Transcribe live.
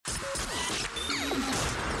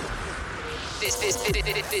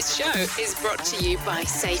This show is brought to you by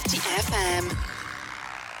Safety FM.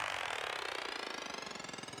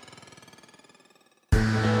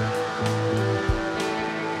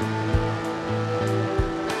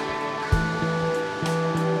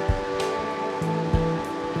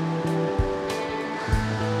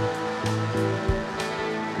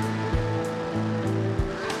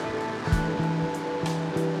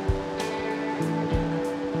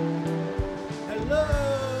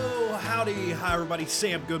 Hi everybody,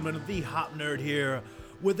 Sam Goodman, the Hop Nerd here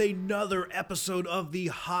with another episode of the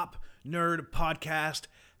Hop Nerd Podcast.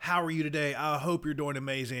 How are you today? I hope you're doing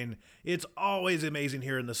amazing. It's always amazing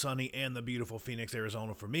here in the sunny and the beautiful Phoenix,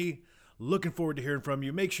 Arizona for me. Looking forward to hearing from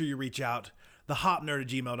you. Make sure you reach out,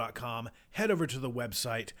 thehopnerd@gmail.com. Head over to the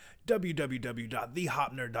website,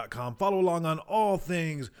 www.thehopnerd.com. Follow along on all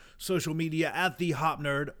things social media at The Hop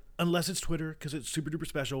Nerd. Unless it's Twitter, because it's super duper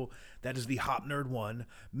special. That is the Hop Nerd 1.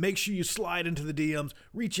 Make sure you slide into the DMs,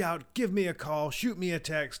 reach out, give me a call, shoot me a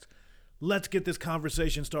text. Let's get this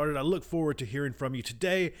conversation started. I look forward to hearing from you.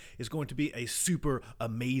 Today is going to be a super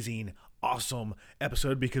amazing, awesome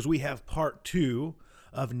episode because we have part 2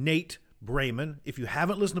 of Nate Braymen. If you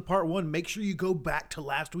haven't listened to part 1, make sure you go back to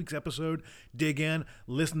last week's episode, dig in,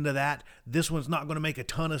 listen to that. This one's not going to make a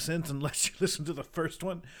ton of sense unless you listen to the first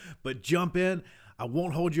one, but jump in. I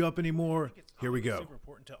won't hold you up anymore. Here we go. It's super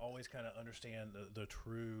important to always kind of understand the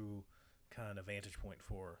true kind of vantage point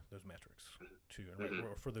for those metrics,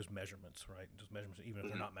 or for those measurements, right? Those measurements, even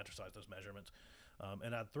if they're not metricized, those measurements.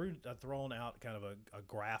 And I'd thrown out kind of a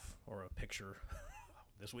graph or a picture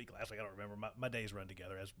this week, last week, I don't remember. My days run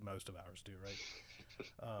together, as most of ours do, right?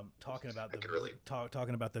 Talking about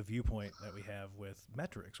the viewpoint that we have with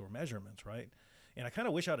metrics or measurements, right? And I kind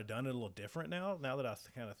of wish I'd have done it a little different now that I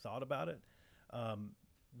kind of thought about it.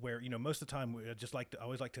 Where, most of the time I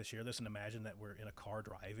always like to share this and imagine that we're in a car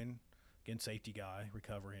driving, again, safety guy,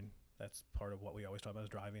 recovering. That's part of what we always talk about is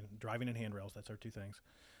driving and handrails. That's our two things.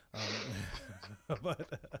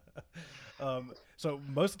 So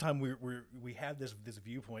most of the time we have this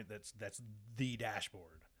viewpoint that's the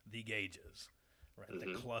dashboard, the gauges, right?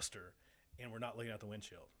 The cluster, and we're not looking out the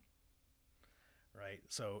windshield. Right,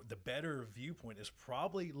 so the better viewpoint is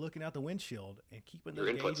probably looking out the windshield and keeping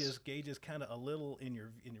those gauges kind of a little in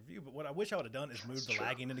your view. But what I wish I would have done is move the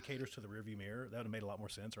lagging indicators to the rearview mirror. That would have made a lot more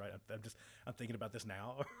sense, right? I'm thinking about this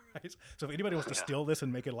now. Right? So if anybody wants to steal this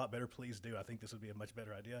and make it a lot better, please do. I think this would be a much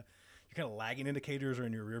better idea. Your kind of lagging indicators are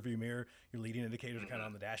in your rearview mirror. Your leading indicators are kind of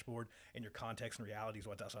on the dashboard, and your context and reality is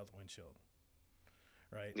what's outside the windshield.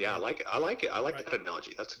 Right. Yeah, I like it. I like that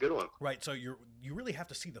analogy. That's a good one. Right. So you really have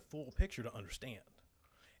to see the full picture to understand.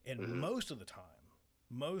 And most of the time,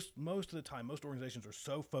 most organizations are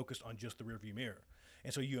so focused on just the rearview mirror.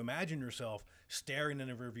 And so you imagine yourself staring in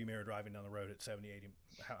a rearview mirror driving down the road at 70, 80.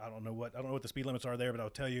 I don't know what the speed limits are there, but I'll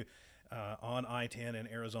tell you, on I-10 in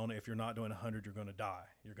Arizona, if you're not doing 100, you're going to die.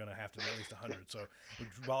 You're going to have to do at least 100. So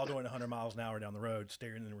while doing 100 miles an hour down the road,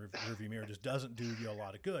 staring in the rearview mirror just doesn't do you a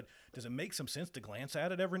lot of good. Does it make some sense to glance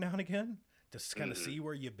at it every now and again to kind of see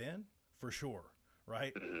where you've been? For sure,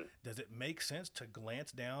 right? Does it make sense to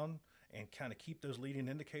glance down and kind of keep those leading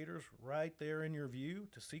indicators right there in your view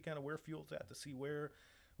to see kind of where fuel's at, to see where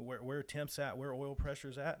temp's at, where oil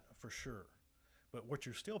pressure's at? For sure. But what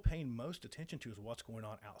you're still paying most attention to is what's going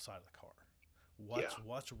on outside of the car.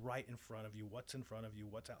 What's right in front of you, what's in front of you,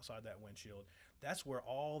 what's outside that windshield. That's where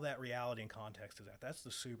all that reality and context is at. That's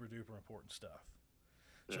the super duper important stuff.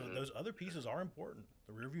 So those other pieces are important.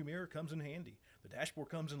 The rearview mirror comes in handy. The dashboard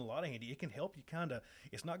comes in a lot of handy. It can help you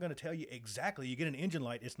it's not going to tell you exactly. You get an engine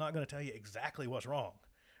light, it's not going to tell you exactly what's wrong,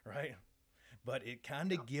 right? But it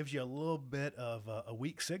kind of gives you a little bit of a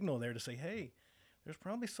weak signal there to say, hey, there's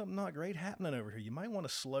probably something not great happening over here. You might want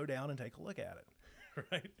to slow down and take a look at it,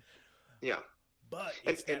 right? Yeah. But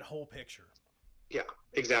it's that whole picture. Yeah,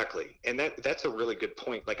 exactly. And that's a really good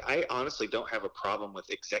point. Like, I honestly don't have a problem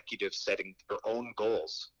with executives setting their own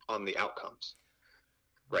goals on the outcomes.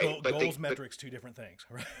 Right. Goals, metrics, two different things.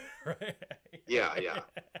 Right. Yeah.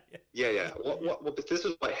 Well, but this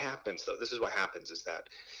is what happens, though. This is what happens is that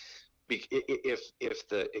if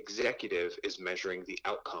the executive is measuring the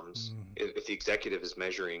outcomes, if the executive is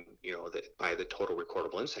measuring, by the total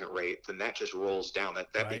recordable incident rate, then that just rolls down.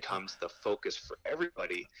 That becomes the focus for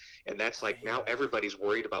everybody, and that's like now everybody's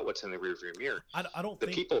worried about what's in the rearview mirror. I don't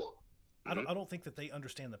think that they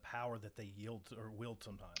understand the power that they yield or wield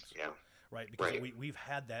sometimes. Yeah. Right. Because we've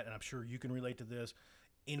had that, and I'm sure you can relate to this.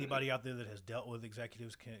 Anybody out there that has dealt with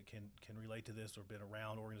executives can relate to this or been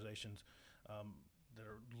around organizations that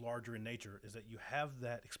are larger in nature, is that you have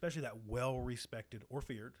that, especially that well-respected or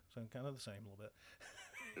feared, so kind of the same a little bit,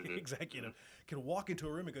 executive can walk into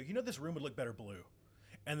a room and go, this room would look better blue,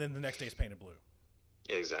 and then the next day it's painted blue.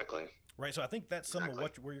 Exactly. Right. So I think that's some of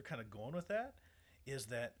where you're kind of going with that, is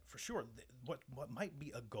that for sure what might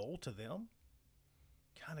be a goal to them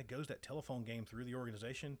kind of goes that telephone game through the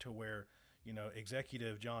organization to where,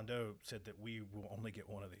 Executive John Doe said that we will only get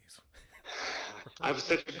one of these. I have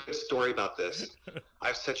such a good story about this. I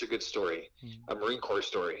have such a good story, a Marine Corps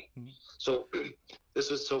story. So this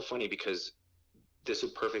was so funny because this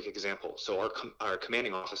is a perfect example. So our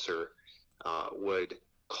commanding officer would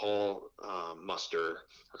call muster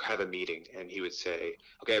or have a meeting, and he would say,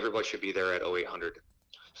 okay, everybody should be there at 0800.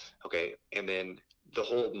 Okay. And then the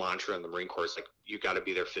whole mantra in the Marine Corps is like, you got to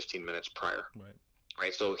be there 15 minutes prior.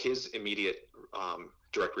 Right. So his immediate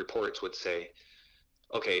direct reports would say,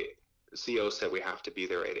 okay, CO said we have to be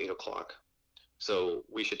there at 8 o'clock. So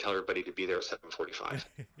we should tell everybody to be there at 7:45.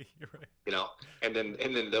 You're right. And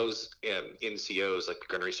then those NCOs, like the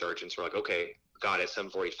gunnery sergeants, were like, okay, got it,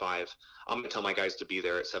 7:45. I'm gonna tell my guys to be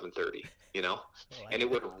there at 7:30. And it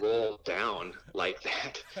would roll down like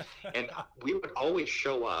that. And we would always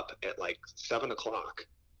show up at like 7 o'clock,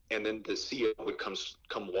 and then the CO would come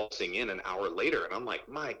waltzing in an hour later, and I'm like,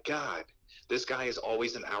 my God. This guy is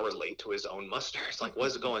always an hour late to his own muster. It's like,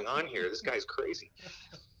 what's going on here? This guy's crazy.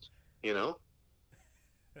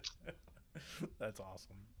 That's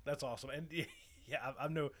awesome. And yeah, I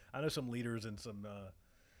know some leaders in some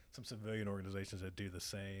civilian organizations that do the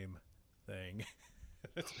same thing.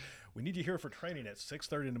 We need you here for training at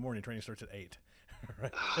 6:30 in the morning. Training starts at 8.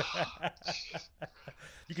 Right?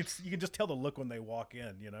 You can just tell the look when they walk in,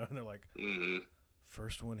 and they're like,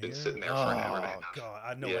 first one here. Been sitting there for an hour and a half. God,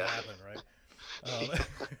 I know what happened, right?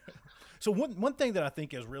 So one thing that I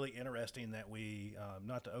think is really interesting that we,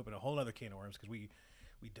 not to open a whole other can of worms, because we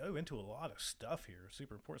dove into a lot of stuff here,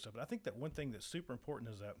 super important stuff. But I think that one thing that's super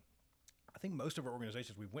important is that I think most of our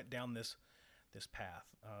organizations, we went down this path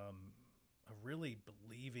of really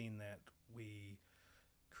believing that we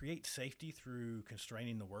create safety through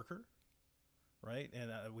constraining the worker. Right.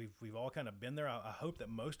 And we've all kind of been there. I hope that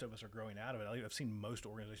most of us are growing out of it. I've seen most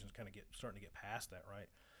organizations kind of starting to get past that. Right.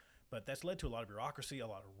 But that's led to a lot of bureaucracy, a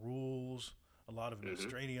lot of rules, a lot of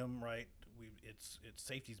administratium. Right. It's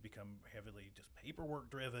safety's become heavily just paperwork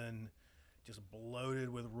driven, just bloated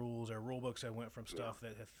with rules. Our rule books have went from stuff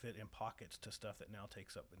that have fit in pockets to stuff that now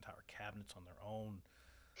takes up entire cabinets on their own.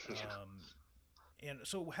 And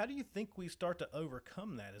so how do you think we start to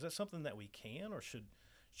overcome that? Is that something that we can, or should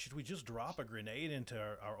we just drop a grenade into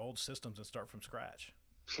our old systems and start from scratch?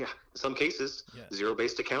 Yeah, in some cases,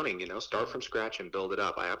 zero-based accounting, start from scratch and build it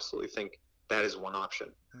up. I absolutely think that is one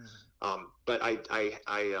option. But I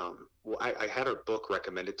had a book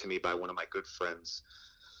recommended to me by one of my good friends,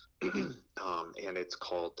 and it's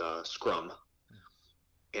called Scrum.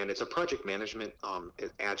 And it's a project management,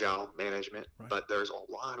 agile management, but there's a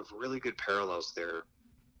lot of really good parallels there.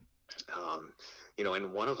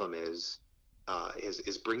 And one of them is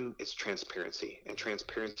bring its transparency, and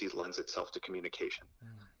transparency lends itself to communication.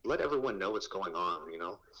 Let everyone know what's going on.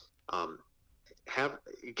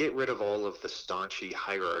 Get rid of all of the staunchy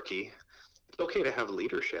hierarchy. It's okay to have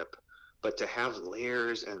leadership, but to have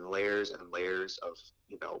layers and layers and layers of,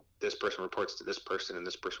 this person reports to this person and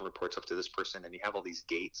this person reports up to this person, and you have all these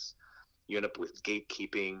gates. You end up with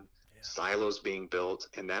gatekeeping, silos being built,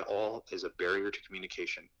 and that all is a barrier to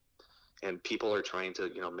communication. And people are trying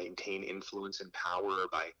to, maintain influence and power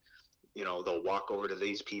by, they'll walk over to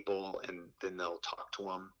these people and then they'll talk to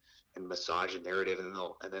them and massage a narrative, and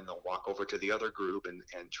then they'll walk over to the other group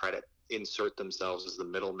and try to insert themselves as the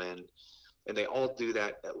middlemen. And they all do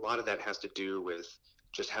that. A lot of that has to do with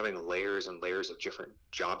just having layers and layers of different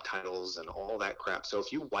job titles and all that crap. So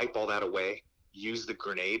if you wipe all that away, use the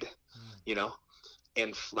grenade,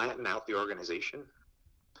 and flatten out the organization,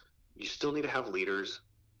 you still need to have leaders.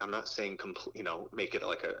 I'm not saying make it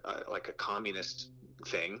like a communist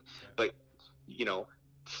thing, but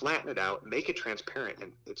flatten it out, make it transparent.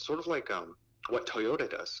 And it's sort of like what Toyota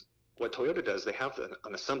does. They have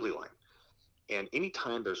an assembly line, and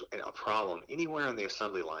anytime there's a problem anywhere on the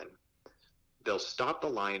assembly line, they'll stop the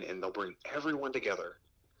line and they'll bring everyone together,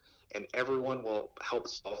 and everyone will help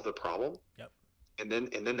solve the problem. Yep. And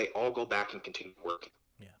then they all go back and continue working.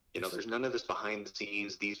 Yeah. There's none of this behind the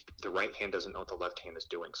scenes. The right hand doesn't know what the left hand is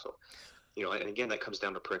doing. So, and again, that comes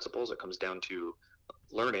down to principles. It comes down to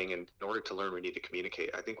learning. And in order to learn, we need to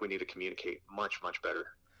communicate. I think we need to communicate much, much better.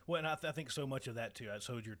 Well, and I think so much of that too.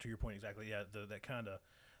 So to your point exactly. Yeah. That kind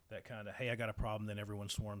of, hey, I got a problem, then everyone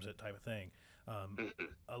swarms it type of thing.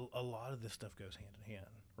 A lot of this stuff goes hand in hand,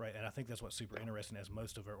 right? And I think that's what's super interesting, as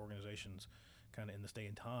most of our organizations kind of in this day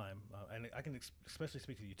and time, and I can especially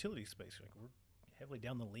speak to the utility space. Like, we're heavily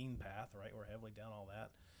down the lean path, right? We're heavily down all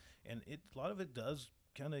that, and a lot of it does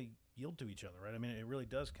kind of yield to each other, right? I mean, it really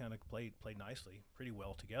does kind of play nicely, pretty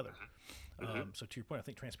well together. So to your point, I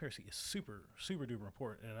think transparency is super duper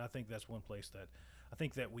important, and I think that's one place that I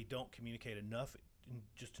think that we don't communicate enough,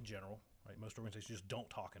 just in general, right? Most organizations just don't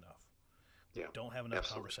talk enough. Yeah, don't have enough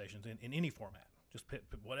absolutely. conversations in any format. Just pick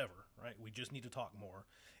whatever, right? We just need to talk more,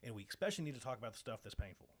 and we especially need to talk about the stuff that's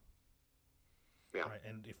painful. Yeah. Right?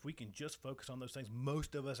 And if we can just focus on those things,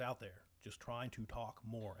 most of us out there just trying to talk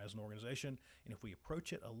more as an organization, and if we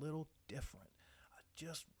approach it a little different,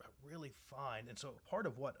 I really find, and so part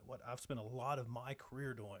of what I've spent a lot of my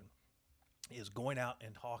career doing is going out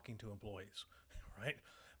and talking to employees, right?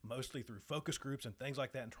 Mostly through focus groups and things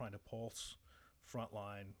like that, and trying to pulse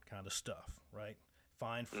frontline kind of stuff, right?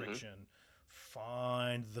 Find friction,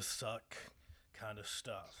 find the suck kind of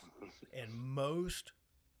stuff. And most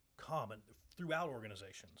common throughout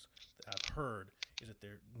organizations that I've heard is that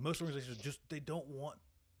most organizations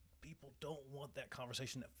people don't want that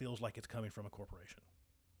conversation that feels like it's coming from a corporation.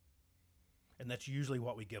 And that's usually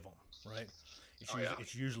what we give them, right?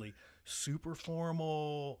 It's usually super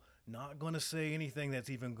formal, not going to say anything that's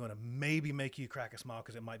even going to maybe make you crack a smile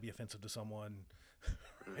because it might be offensive to someone.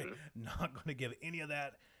 Right? Not going to give any of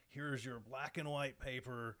that. Here's your black and white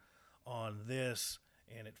paper on this,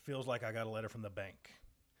 and it feels like I got a letter from the bank,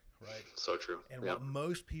 right? So true. And what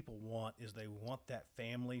most people want is they want that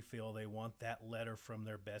family feel. They want that letter from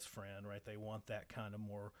their best friend, right? They want that kind of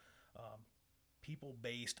more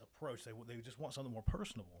people-based approach. They just want something more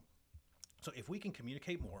personable. So if we can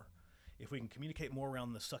communicate more,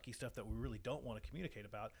 around the sucky stuff that we really don't want to communicate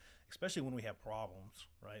about, especially when we have problems,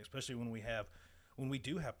 right? Especially when we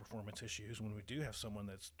do have performance issues, when we do have someone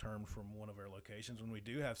that's termed from one of our locations, when we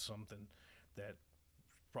do have something that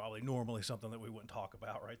probably normally something that we wouldn't talk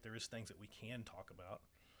about, right? There is things that we can talk about.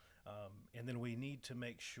 And then we need to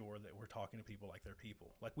make sure that we're talking to people like they're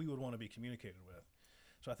people, like we would want to be communicated with.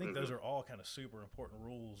 So I think those are all kind of super important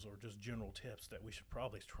rules or just general tips that we should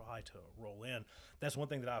probably try to roll in. That's one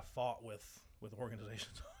thing that I've fought with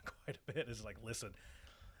organizations quite a bit is like, listen,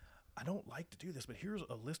 I don't like to do this, but here's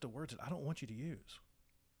a list of words that I don't want you to use.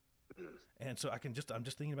 And so I'm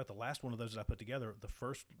just thinking about the last one of those that I put together. The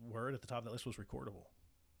first word at the top of that list was recordable.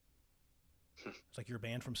 It's like you're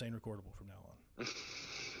banned from saying recordable from now on.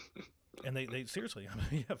 And they seriously, I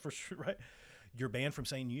mean, yeah, for sure, right? You're banned from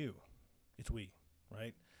saying you. It's we,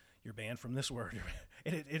 right? You're banned from this word.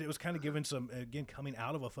 And it was kind of giving some, again, coming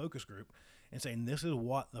out of a focus group and saying, this is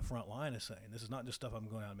what the front line is saying. This is not just stuff I'm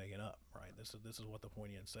going out and making up, right? This is what the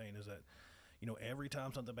poignant saying is that, you know, every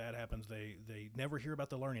time something bad happens, they never hear about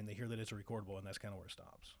the learning. They hear that it's a recordable, and that's kind of where it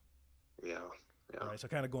stops. Yeah. Right. So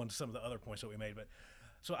kind of going to some of the other points that we made, but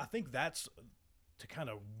so I think that's to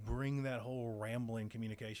kind of bring that whole rambling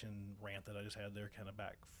communication rant that I just had there kind of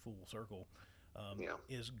back full circle.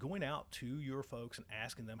 Is going out to your folks and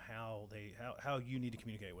asking them how you need to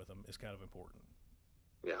communicate with them is kind of important.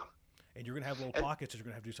 Yeah. And you're going to have little pockets that you're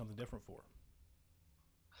going to have to do something different for.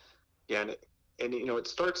 Yeah, and you know, it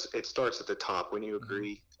starts at the top. When you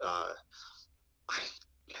agree,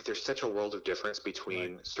 there's such a world of difference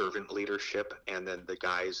between servant leadership and then the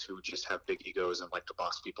guys who just have big egos and like to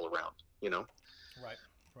boss people around. You know.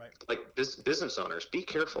 Right. Like business owners, be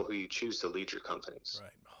careful who you choose to lead your companies.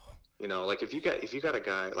 Right. You know, like if you got a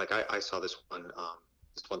guy, like I saw this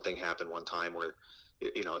one thing happen one time where,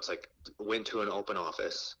 you know, it's like went to an open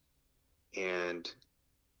office, and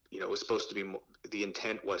you know, it was supposed to be the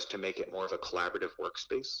intent was to make it more of a collaborative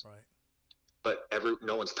workspace. Right. But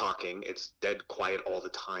no one's talking. It's dead quiet all the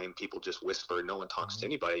time. People just whisper. No one talks to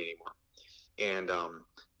anybody anymore. And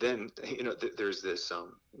then, you know, there's this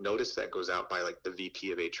notice that goes out by like the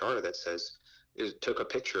VP of HR that says, it took a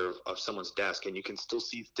picture of someone's desk, and you can still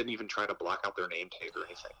see, didn't even try to block out their name tag or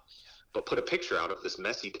anything, but put a picture out of this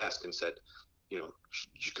messy desk and said, you know,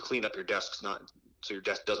 you could clean up your desks, so your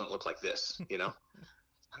desk doesn't look like this, you know?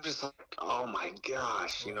 I'm just like, oh my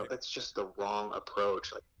gosh, you know, that's just the wrong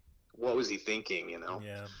approach. Like, what was he thinking, you know?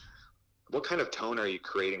 Yeah. What kind of tone are you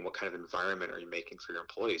creating? What kind of environment are you making for your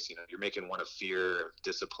employees? You know, you're making one of fear, of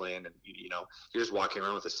discipline, and you know, you're just walking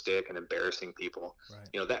around with a stick and embarrassing people. Right.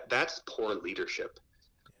 You know, that's poor leadership.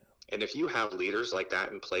 Yeah. And if you have leaders like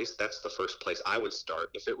that in place, that's the first place I would start.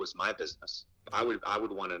 If it was my business, I would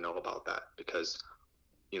want to know about that, because,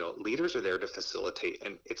 you know, leaders are there to facilitate,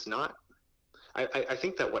 and it's not. I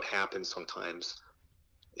think that what happens sometimes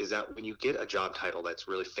is that when you get a job title that's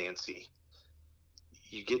really fancy,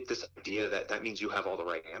 you get this idea that means you have all the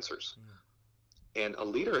right answers. And a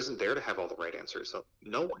leader isn't there to have all the right answers. So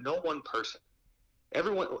no one person,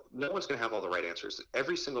 no one's going to have all the right answers.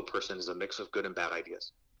 Every single person is a mix of good and bad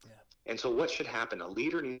ideas. Yeah. And so what should happen? A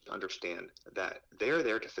leader needs to understand that they're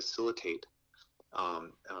there to facilitate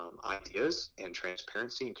ideas and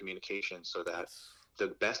transparency and communication so that Yes. the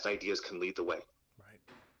best ideas can lead the way. Right.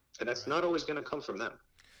 And that's Right. not always going to come from them.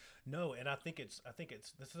 No, and I think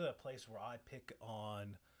this is a place where I pick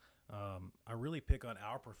on, I really pick on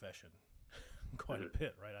our profession quite a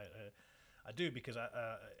bit, right? I do because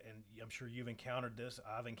and I'm sure you've encountered this.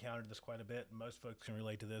 I've encountered this quite a bit. Most folks can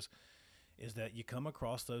relate to this. Is that you come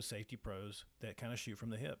across those safety pros that kind of shoot from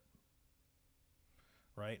the hip,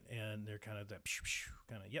 right? And they're kind of that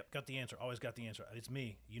kind of, yep, got the answer. Always got the answer. It's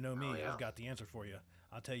me. You know me. Oh, yeah. I've got the answer for you.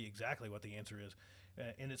 I'll tell you exactly what the answer is.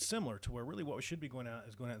 And it's similar to where really what we should be going out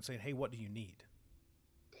and saying, hey, what do you need?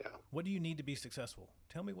 Yeah. What do you need to be successful?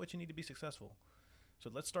 Tell me what you need to be successful. So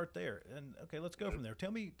let's start there. And okay, let's go from there.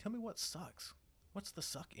 Tell me what sucks. What's the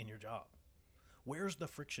suck in your job? Where's the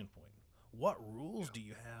friction point? What rules do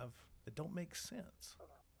you have that don't make sense?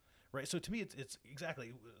 Right. So to me, it's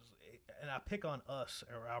exactly, and I pick on us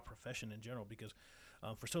or our profession in general because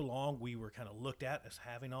for so long we were kind of looked at as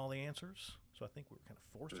having all the answers. So I think we were kind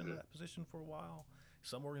of forced into that position for a while.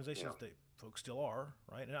 Some organizations, folks still are,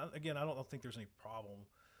 right? And I don't think there's any problem.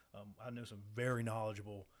 I know some very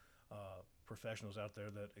knowledgeable professionals out there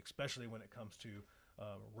that, especially when it comes to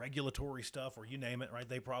regulatory stuff or you name it, right?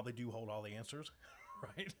 They probably do hold all the answers,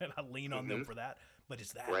 right? And I lean on them for that. But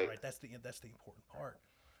it's that, right? That's the important part.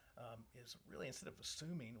 Is really instead of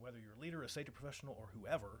assuming whether you're a leader, a safety professional, or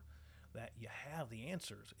whoever, that you have the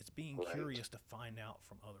answers. It's being curious to find out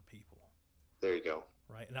from other people. There you go.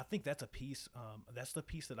 Right, and I think that's a piece. That's the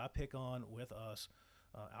piece that I pick on with us,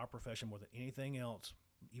 our profession, more than anything else.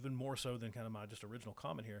 Even more so than kind of my just original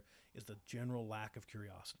comment here is the general lack of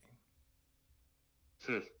curiosity.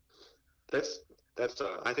 That's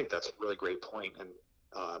I think that's a really great point. And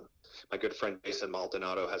my good friend Jason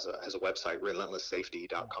Maldonado has a website,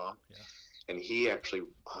 relentlesssafety.com. Yeah. And he actually,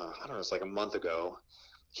 I don't know, it's like a month ago,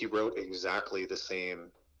 he wrote exactly the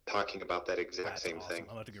same, talking about that exact same awesome. thing.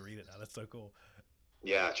 I'm about to go read it now. That's so cool.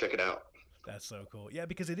 Yeah, check it out. That's so cool. Yeah,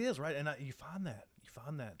 because it is, right? And you find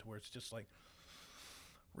that to where it's just like,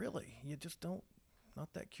 really, you just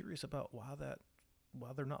not that curious about why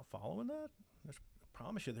they're not following that. I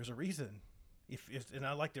promise you, there's a reason. And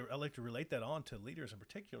I like to relate that on to leaders in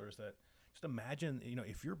particular is that just imagine,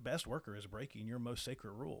 if your best worker is breaking your most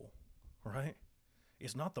sacred rule, right?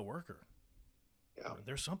 It's not the worker. Yeah.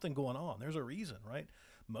 There's something going on. There's a reason, right?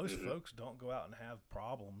 Most folks don't go out and have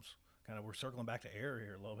problems. Kind of, we're circling back to error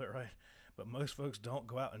here a little bit, right? But most folks don't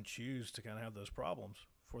go out and choose to kind of have those problems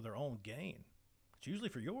for their own gain. It's usually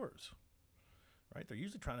for yours, right? They're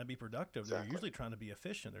usually trying to be productive. Exactly. They're usually trying to be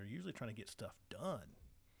efficient. They're usually trying to get stuff done.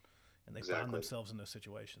 And they find themselves in those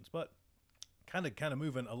situations. But kind of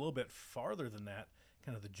moving a little bit farther than that,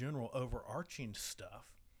 kind of the general overarching stuff.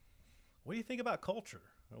 What do you think about culture?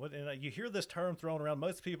 And you hear this term thrown around.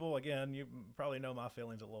 Most people, again, you probably know my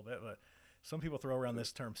feelings a little bit, but some people throw around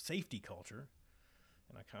this term safety culture.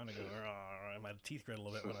 And I kind of go, my teeth grit a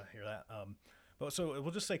little bit when I hear that. But so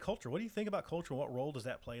we'll just say culture. What do you think about culture? What role does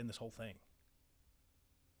that play in this whole thing?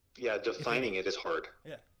 Yeah, defining it is hard.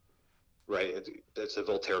 Yeah. Right. That's a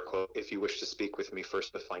Voltaire quote. If you wish to speak with me,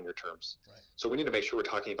 first define your terms. Right. So we need to make sure we're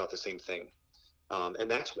talking about the same thing. And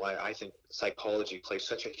that's why I think psychology plays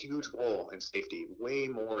such a huge role in safety, way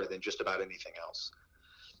more than just about anything else.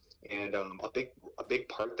 And a big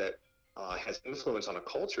part that has influence on a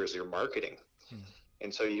culture is your marketing.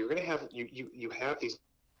 And so you're going to have you have these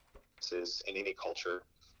in any culture,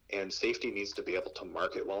 and safety needs to be able to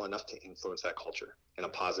market well enough to influence that culture in a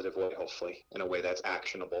positive way, hopefully, in a way that's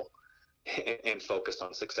actionable and focused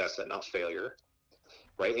on success and not failure,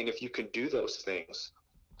 right? And if you can do those things,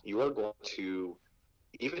 you are going to,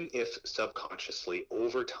 even if subconsciously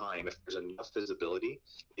over time, if there's enough visibility,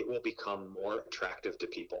 it will become more attractive to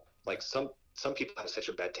people. Like some people have such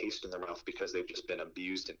a bad taste in their mouth because they've just been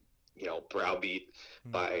abused and browbeat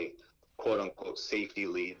by quote unquote safety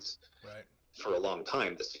leads for a long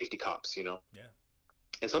time, the safety cops, Yeah.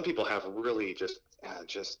 And some people have really just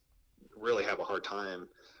really have a hard time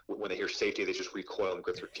when they hear safety. They just recoil and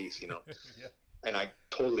grit their teeth, Yeah. And I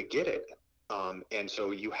totally get it. And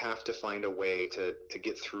so you have to find a way to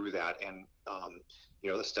get through that. And,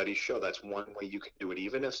 the studies show that's one way you can do it.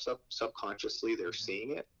 Even if subconsciously they're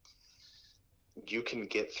seeing it, you can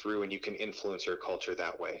get through and you can influence your culture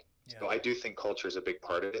that way. Yeah. So I do think culture is a big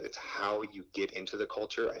part of it. It's how you get into the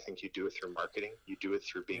culture. I think you do it through marketing. You do it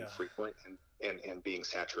through being frequent and being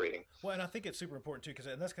saturating. Well, and I think it's super important too,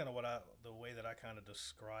 and that's kind of the way that I kind of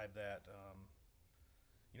describe that.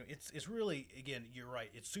 It's really, again, you're right.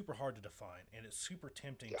 It's super hard to define, and it's super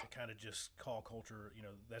tempting to kind of just call culture.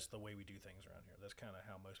 That's the way we do things around here. That's kind of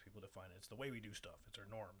how most people define it. It's the way we do stuff. It's our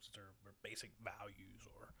norms. It's our basic values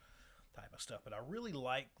or type of stuff. But I really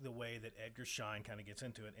like the way that Edgar Schein kind of gets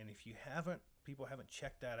into it. And if people haven't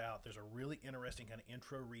checked that out, there's a really interesting kind of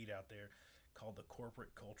intro read out there called the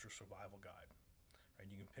Corporate Culture Survival Guide. Right,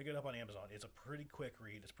 you can pick it up on Amazon. It's a pretty quick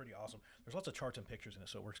read. It's pretty awesome. There's lots of charts and pictures in it,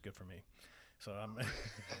 so it works good for me. So,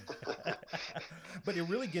 but it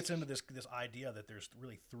really gets into this idea that there's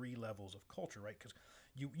really 3 levels of culture, right? Because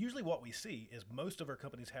usually what we see is most of our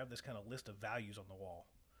companies have this kind of list of values on the wall,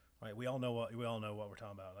 right? We all know what we're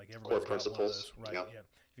talking about. Like everybody's core got one of principles, those, right? Yeah.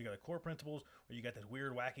 If you got a core principles, or you got this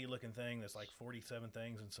weird, wacky looking thing that's like 47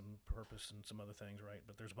 things and some purpose and some other things, right?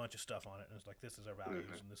 But there's a bunch of stuff on it, and it's like this is our values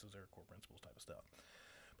and this is our core principles type of stuff.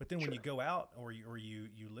 But then when you go out or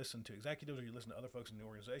you listen to executives or you listen to other folks in the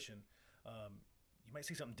organization, you might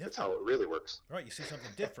see something different. That's how it really works. Right, you see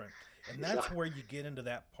something different. And that's where you get into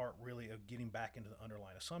that part really of getting back into the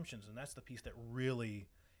underlying assumptions, and that's the piece that really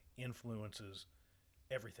influences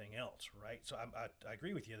everything else, right? So I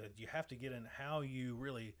agree with you that you have to get in how you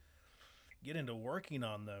really get into working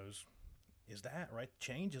on those. Is that, right?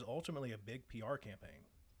 Change is ultimately a big PR campaign.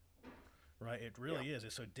 Right, it really is.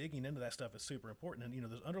 So digging into that stuff is super important.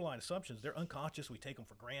 And those underlying assumptions, they're unconscious. We take them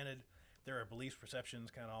for granted. There are beliefs, perceptions,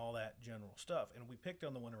 kind of all that general stuff. And we picked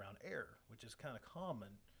on the one around error, which is kind of common.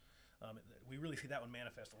 We really see that one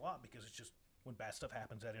manifest a lot because it's just when bad stuff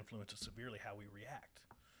happens, that influences severely how we react.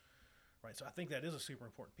 Right, so I think that is a super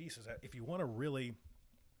important piece. Is that if you want to really,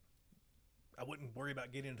 I wouldn't worry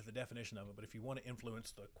about getting into the definition of it, but if you want to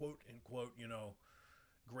influence the quote unquote,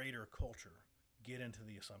 greater culture, get into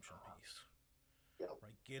the assumption piece.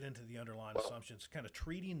 Right, get into the underlying assumptions. Kind of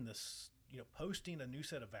treating this, posting a new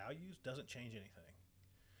set of values doesn't change anything.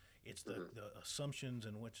 It's the assumptions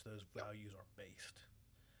in which those values are based.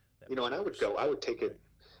 And I would take it,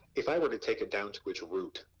 if I were to take it down to its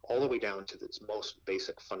root, all the way down to its most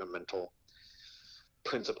basic fundamental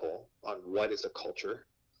principle on what is a culture.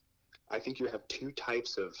 I think you have 2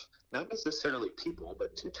 types of, not necessarily people,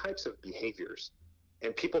 but 2 types of behaviors,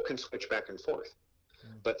 and people can switch back and forth.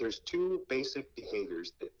 But there's 2 basic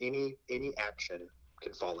behaviors that any action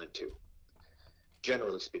can fall into,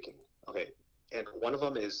 generally speaking. Okay, and one of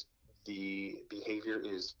them is the behavior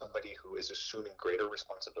is somebody who is assuming greater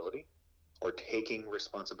responsibility or taking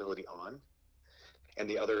responsibility on, and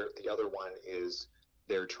the other one is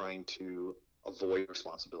they're trying to avoid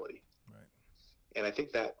responsibility. Right. And I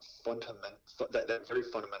think that that very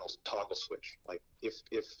fundamental toggle switch, like if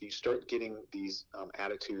you start getting these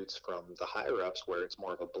attitudes from the higher ups where it's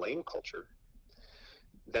more of a blame culture,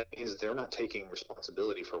 that means they're not taking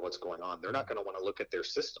responsibility for what's going on. They're not going to want to look at their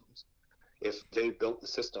systems. If they built the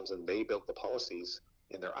systems and they built the policies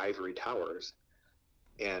in their ivory towers,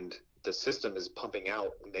 and the system is pumping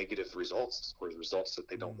out negative results or results that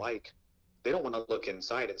they don't like, they don't want to look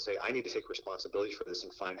inside and say, I need to take responsibility for this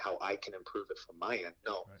and find how I can improve it from my end.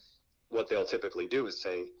 No. Right. What they'll typically do is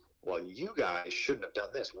say, well, you guys shouldn't have done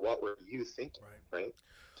this. What were you thinking? Right?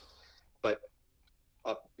 But,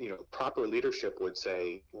 proper leadership would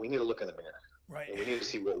say, we need to look in the mirror. Right. And we need to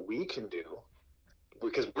see what we can do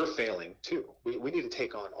because we're failing too. We need to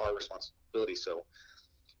take on our responsibility. So,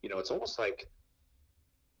 it's almost like,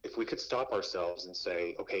 if we could stop ourselves and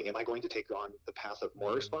say, okay, am I going to take on the path of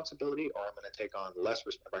more responsibility, or I'm going to take on less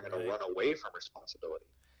responsibility? I'm going to run away from responsibility.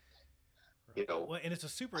 Right. Well, and it's a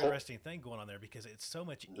super interesting thing going on there because it's so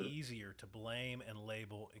much easier to blame and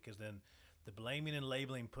label, because then the blaming and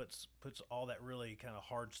labeling puts all that really kind of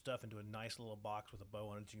hard stuff into a nice little box with a bow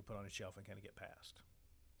on it that you can put on a shelf and kind of get past.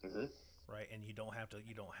 Right, and you don't have to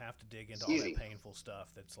dig into all that painful stuff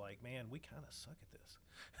that's like, man, we kind of suck at this.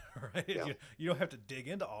 Right, you don't have to dig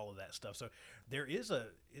into all of that stuff. So there is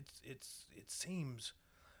it seems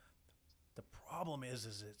the problem is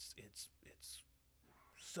it's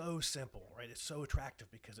so simple, right? It's so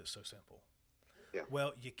attractive because it's so simple.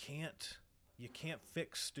 Well, you can't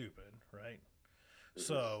fix stupid, right?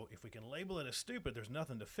 So if we can label it as stupid, there's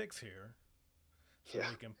nothing to fix here. So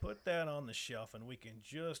we can put that on the shelf, and we can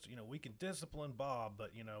just, we can discipline Bob,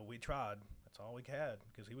 but, we tried. That's all we had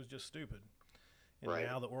because he was just stupid. And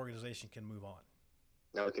now the organization can move on.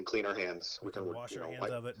 Now we can clean our hands. We can wash our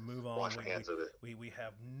hands of it and move on. Wash our hands of it. We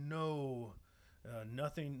have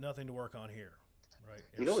nothing to work on here, right?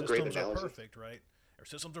 A great systems analogy. Are perfect, right? Our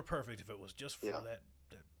systems are perfect if it was just for that.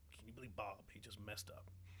 Can you believe Bob? He just messed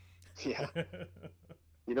up. Yeah.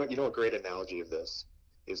 A great analogy of this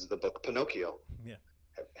is the book Pinocchio. Yeah.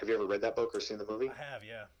 Have you ever read that book or seen the movie? I have,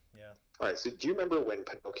 yeah. All right, so do you remember when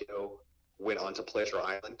Pinocchio went onto Pleasure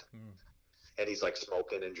Island and he's like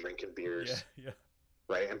smoking and drinking beers, Yeah.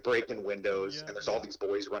 right, and breaking windows, Yeah. and there's all these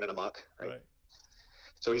boys running amok, right? Right.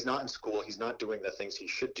 So he's not in school. He's not doing the things he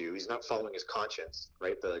should do. He's not following his conscience,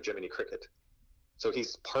 right? The Jiminy Cricket. So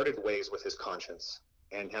he's parted ways with his conscience,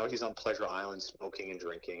 and now he's on Pleasure Island smoking and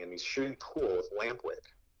drinking, and he's shooting pool with Lampwick.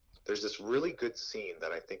 There's this really good scene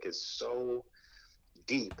that I think is so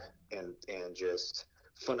deep and just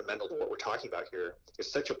fundamental to what we're talking about here.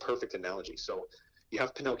 It's such a perfect analogy. So you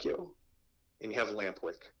have Pinocchio and you have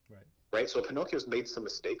Lampwick, right? So Pinocchio's made some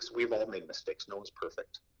mistakes. We've all made mistakes. No one's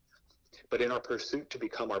perfect. But in our pursuit to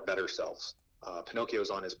become our better selves,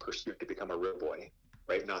 Pinocchio's on his pursuit to become a real boy,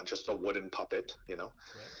 right? Not just a wooden puppet, you know.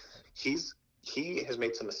 Right. He has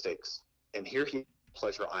made some mistakes, and here he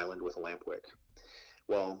Pleasure Island with Lampwick.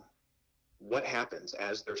 Well, what happens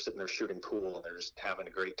as they're sitting there shooting pool and they're just having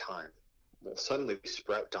a great time? Well, suddenly they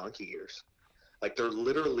sprout donkey ears, like they're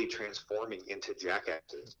literally transforming into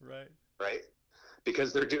jackasses, right?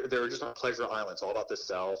 Because they're just on Pleasure Island. It's all about the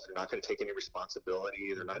self. They're not going to take any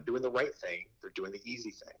responsibility. They're not doing the right thing. They're doing the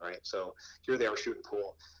easy thing, right? So here they are shooting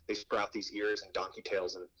pool. They sprout these ears and donkey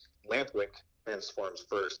tails, and Lampwick transforms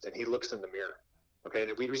first, and he looks in the mirror. Okay,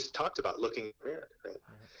 and we just talked about looking in the mirror, right?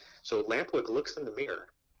 So Lampwick looks in the mirror,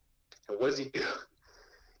 and what does he do?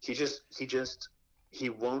 He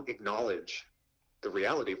won't acknowledge the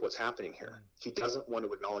reality of what's happening here. He doesn't want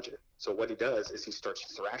to acknowledge it. So what he does is he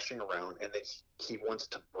starts thrashing around, and then he wants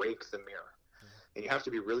to break the mirror. And you have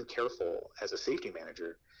to be really careful as a safety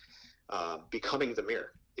manager, becoming the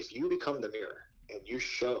mirror. If you become the mirror and you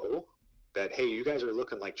show that, hey, you guys are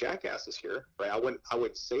looking like jackasses here, right? I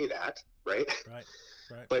wouldn't say that, right? Right.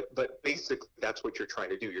 But basically that's what you're trying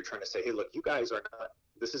to do. You're trying to say, hey, look, you guys are not.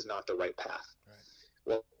 This is not the right path. Right.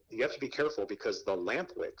 Well, you have to be careful because the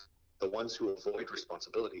Lampwick, the ones who avoid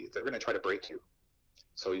responsibility, they're going to try to break you.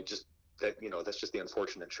 So that's just the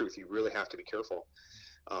unfortunate truth. You really have to be careful.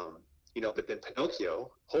 But then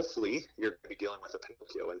Pinocchio, hopefully you're going to be dealing with a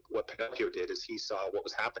Pinocchio. And what Pinocchio did is he saw what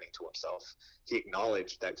was happening to himself. He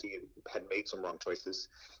acknowledged that he had made some wrong choices.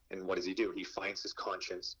 And what does he do? He finds his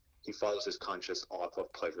conscience. He follows his conscience off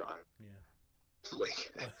of Pleasure Island.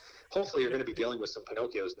 Yeah. Hopefully you're going to be dealing with some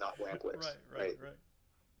Pinocchios, not Lampwicks. Right.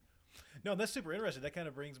 No, that's super interesting. That kind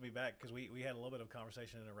of brings me back because we had a little bit of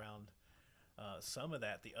conversation around some of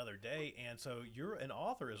that the other day. And so you're an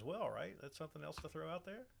author as well, right? That's something else to throw out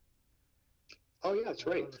there? Oh, yeah, that's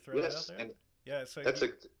right. Yes. And yeah, so go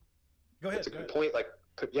ahead. That's a good point. Like,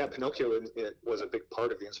 yeah, Pinocchio it was a big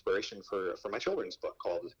part of the inspiration for my children's book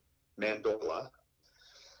called Mandola.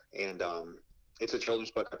 And it's a children's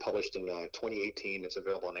book I published in 2018. It's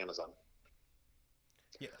available on Amazon.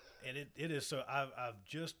 Yeah, and it is. So I've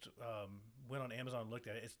just went on Amazon and looked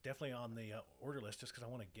at it. It's definitely on the order list just because I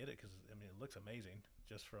want to get it because, I mean, it looks amazing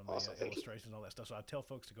just from awesome. The illustrations and all that stuff. So I tell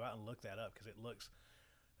folks to go out and look that up because it looks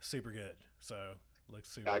super good. So it looks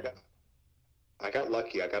super good. I got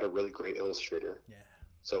lucky. I got a really great illustrator. Yeah.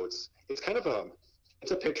 So it's kind of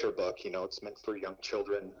it's a picture book. It's meant for young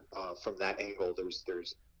children. From that angle, there's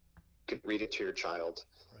you can read it to your child.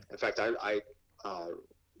 Right. In fact, I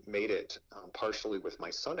made it partially with my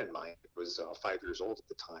son in mind. He was 5 years old at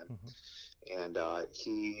the time, and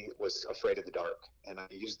he was afraid of the dark. And I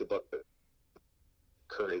used the book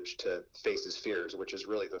courage to face his fears, which is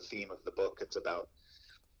really the theme of the book. It's about,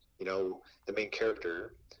 the main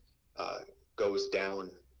character goes down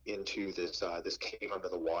into this cave under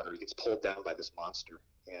the water. He gets pulled down by this monster,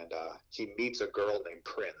 and he meets a girl named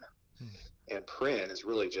Prin. And Prin is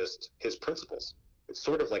really just his principles. It's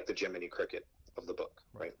sort of like the Jiminy Cricket of the book,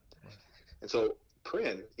 right? And so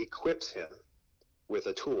Prin equips him with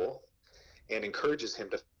a tool and encourages him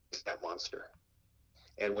to face that monster.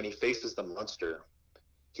 And when he faces the monster,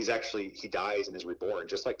 he dies and is reborn,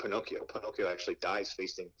 just like Pinocchio. Pinocchio actually dies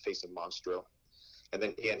facing Monstro. And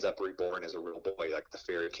then he ends up reborn as a real boy, like the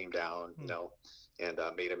fairy came down, and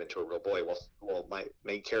made him into a real boy. Well, my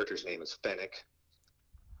main character's name is Fennec.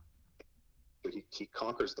 He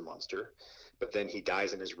conquers the monster, but then he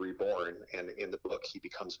dies and is reborn. And in the book, he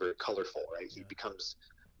becomes very colorful, right? Yeah. He becomes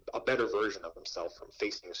a better version of himself from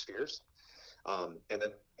facing his fears. And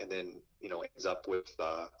then ends up with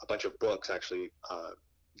a bunch of books, actually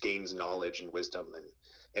gains knowledge and wisdom and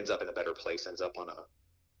ends up in a better place, ends up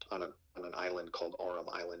on an island called Aurum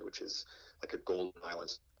Island, which is like a golden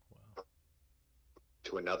island. Wow.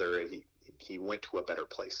 To another, he went to a better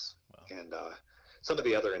place. Wow. And some of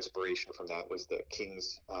the other inspiration from that was the King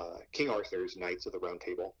Arthur's Knights of the Round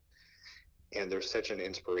Table. And there's such an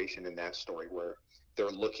inspiration in that story where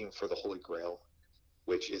they're looking for the Holy Grail,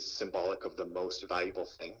 which is symbolic of the most valuable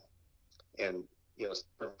thing. And,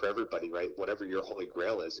 for everybody, right? Whatever your holy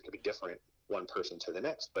grail is, it could be different one person to the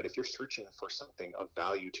next. But if you're searching for something of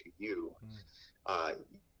value to you, the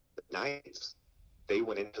knights, they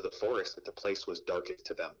went into the forest that the place was darkest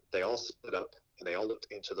to them. They all split up and they all looked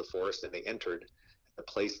into the forest and they entered the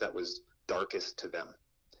place that was darkest to them.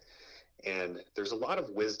 And there's a lot of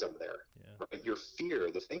wisdom there. Yeah. Right? Your fear,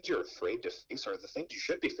 the things you're afraid to face are the things you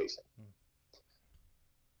should be facing.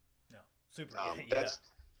 No, super.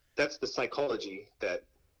 That's the psychology, that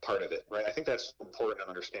part of it, right? I think that's important in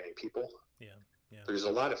understanding people. Yeah. There's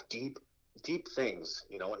a lot of deep things,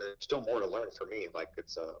 and there's still more to learn for me. Like,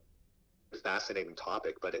 it's a fascinating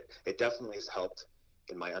topic, but it definitely has helped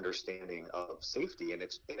in my understanding of safety, and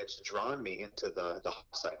it's drawn me into the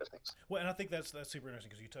side of things. Well, and I think that's super interesting,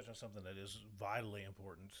 because you touch on something that is vitally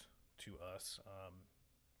important to us.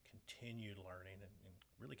 Continued learning and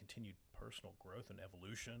really continued personal growth and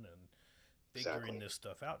evolution and figuring this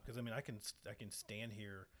stuff out. Because I can stand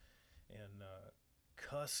here and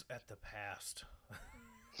cuss at the past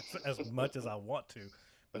as much as I want to,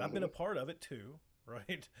 but I've been a part of it too.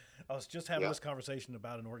 Right. I was just having this conversation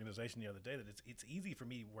about an organization the other day, that it's easy for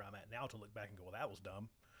me where I'm at now to look back and go, well, that was dumb.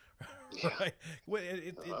 Right. Well,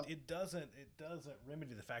 it doesn't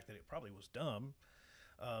remedy the fact that it probably was dumb.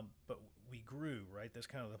 But we grew, right? That's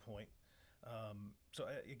kind of the point. So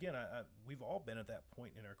again, we've all been at that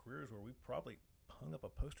point in our careers where we probably hung up a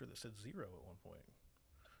poster that said 0 at one point.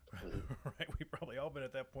 Right, we've probably all been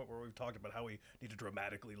at that point where we've talked about how we need to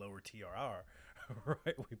dramatically lower TRR.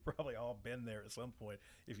 Right, we've probably all been there at some point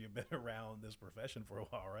if you've been around this profession for a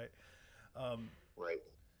while, right? Right.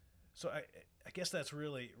 So I guess that's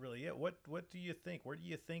really it. What do you think? Where do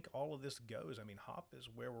you think all of this goes? I mean, hop is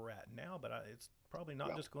where we're at now, but it's probably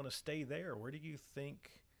not just going to stay there. Where do you think?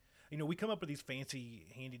 We come up with these fancy,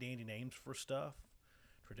 handy dandy names for stuff.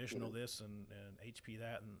 Traditional this and HP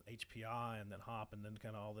that and HPI and then hop and then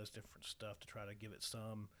kind of all this different stuff to try to give it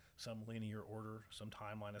some linear order, some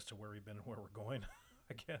timeline as to where we've been and where we're going,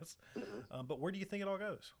 I guess. But where do you think it all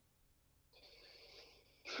goes?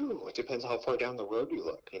 It depends how far down the road you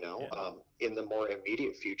look, In the more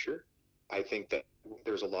immediate future, I think that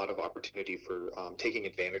there's a lot of opportunity for taking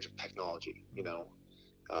advantage of technology,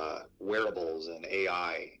 wearables and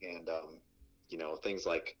AI and, things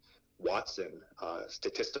like Watson,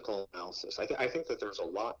 statistical analysis. I think that there's a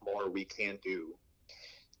lot more we can do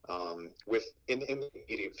in the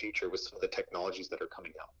immediate future with some of the technologies that are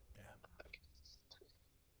coming out.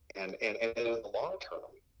 Yeah. And in the long term,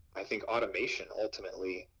 I think automation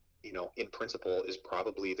ultimately, in principle, is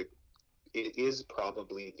probably the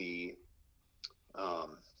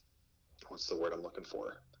what's the word I'm looking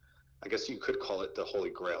for? I guess you could call it the holy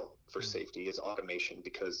grail for safety, is automation,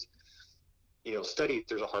 because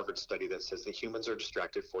there's a Harvard study that says that humans are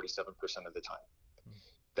distracted 47% of the time.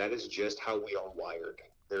 That is just how we are wired.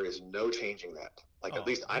 There is no changing that. At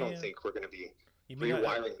least I don't think we're going to be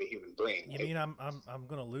rewiring the human brain. You mean I'm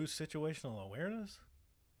going to lose situational awareness?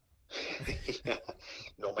 Yeah,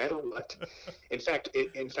 no matter what. In fact,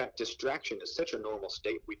 distraction is such a normal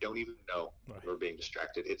state. We don't even know we're being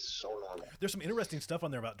distracted. It's so normal. There's some interesting stuff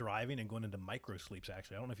on there about driving and going into micro sleeps.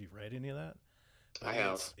 Actually, I don't know if you've read any of that. I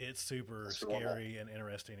have. It's super scary and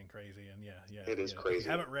interesting and crazy, and yeah. It is crazy. If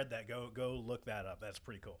you haven't read that, go look that up. That's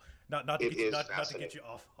pretty cool. Not to get you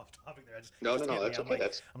off topic there. No, that's okay.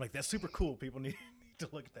 I'm like, that's super cool. People need to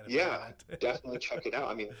look at that. Yeah, definitely check it out.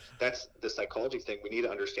 I mean, that's the psychology thing. We need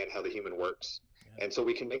to understand how the human works, and so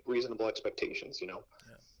we can make reasonable expectations. Yeah.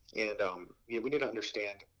 And we need to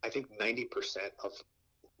understand. I think 90% of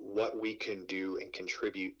what we can do and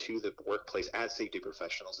contribute to the workplace as safety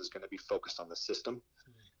professionals is going to be focused on the system.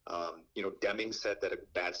 Deming said that a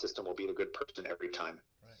bad system will beat a good person every time.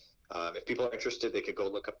 Right. If people are interested, they could go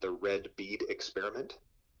look up the red bead experiment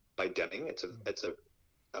by Deming. It's a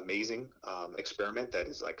amazing experiment that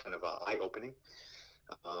is like kind of eye-opening.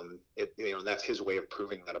 That's his way of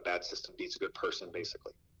proving that a bad system beats a good person,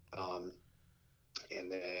 basically.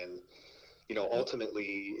 And then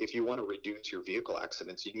ultimately, if you want to reduce your vehicle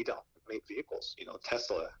accidents, you need to automate vehicles.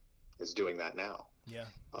 Tesla is doing that now. Yeah.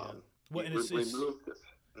 Well, and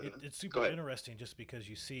it's super interesting just because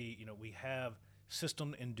you see, we have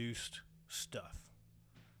system-induced stuff,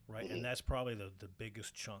 right? And that's probably the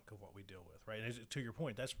biggest chunk of what we deal with, right? And to your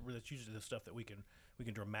point, that's usually the stuff that we can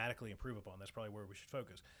dramatically improve upon. That's probably where we should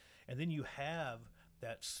focus. And then you have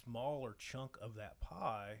that smaller chunk of that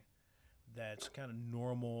pie that's kind of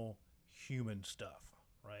normal human stuff,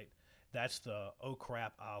 right? That's the, oh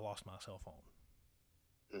crap, I lost my cell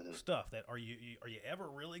phone stuff. That are you ever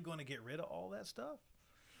really going to get rid of all that stuff?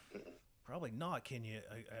 Probably not. Can you?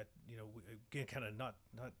 Again, kind of not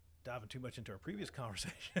diving too much into our previous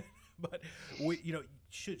conversation, But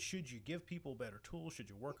should you give people better tools? Should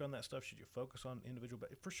you work on that stuff? Should you focus on individual?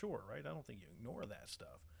 For sure, right? I don't think you ignore that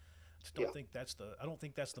stuff. I don't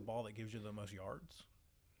think that's the ball that gives you the most yards,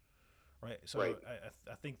 right? So Right.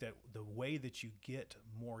 I think that the way that you get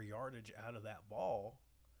more yardage out of that ball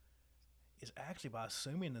is actually by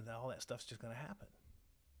assuming that all that stuff's just going to happen.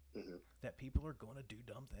 Mm-hmm. That people are going to do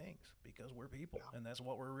dumb things because we're people, and that's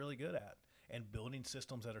what we're really good at. And building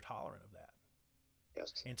systems that are tolerant of that.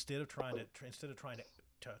 Yes. Instead of trying to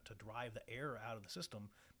drive the air out of the system,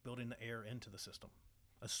 building the air into the system,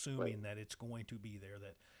 assuming that it's going to be there.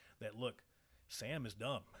 That look, Sam is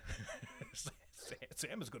dumb.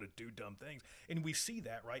 Sam is going to do dumb things, and we see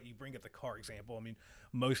that, right? You bring up the car example. I mean,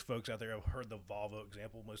 most folks out there have heard the Volvo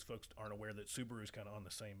example. Most folks aren't aware that Subaru is kind of on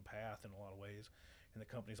the same path in a lot of ways, and the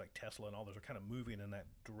companies like Tesla and all those are kind of moving in that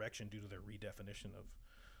direction due to their redefinition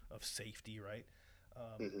of safety, right?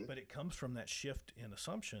 But it comes from that shift in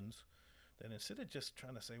assumptions that instead of just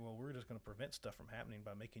trying to say, well, we're just going to prevent stuff from happening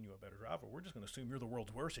by making you a better driver, we're just going to assume you're the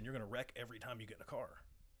world's worst and you're going to wreck every time you get in a car.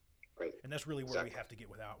 Right. And that's really where we have to get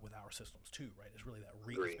with our systems too, right? It's really that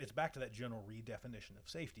it's back to that general redefinition of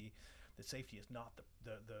safety. That safety is not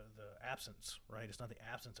the absence, right? It's not the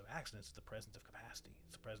absence of accidents, it's the presence of capacity.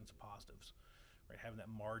 It's the presence of positives, right? Having that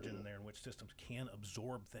margin in there in which systems can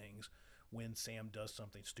absorb things. When Sam does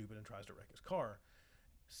something stupid and tries to wreck his car,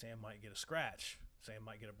 Sam might get a scratch, Sam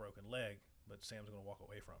might get a broken leg, but Sam's going to walk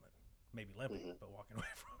away from it. Maybe limping, but walking away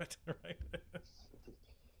from it, right?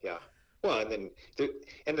 Yeah. Well, and then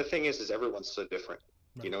the thing is everyone's so different.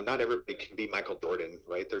 Right. Not everybody can be Michael Jordan,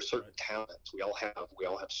 right? There's certain talents we all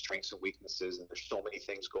have strengths and weaknesses, and there's so many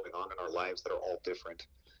things going on in our lives that are all different.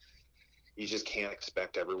 You just can't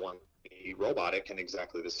expect everyone to be robotic and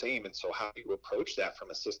exactly the same. And so how do you approach that from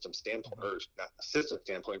a system standpoint, or not a system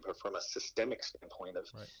standpoint, but from a systemic standpoint of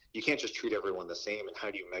you can't just treat everyone the same, and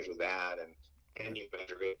how do you measure that? And can you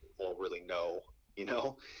measure it? Well, really, no.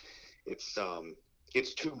 It's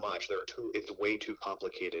too much. It's way too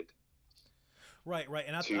complicated. Right.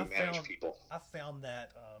 And I found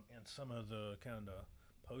that in some of the kind of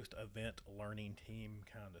post-event learning team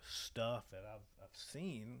kind of stuff that I've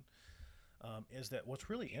seen. Is that what's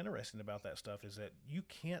really interesting about that stuff is that you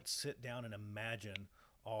can't sit down and imagine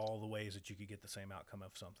all the ways that you could get the same outcome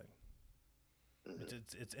of something.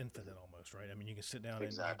 It's infinite almost, right? I mean, you can sit down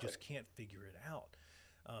and you just can't figure it out.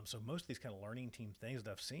 So most of these kind of learning team things that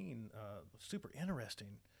I've seen, super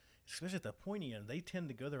interesting, especially at the pointy end. They tend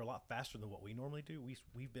to go there a lot faster than what we normally do.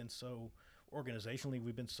 We've been so organizationally,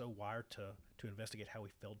 we've been so wired to investigate how we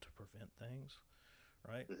failed to prevent things,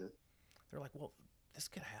 right? They're like, well, this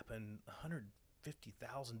could happen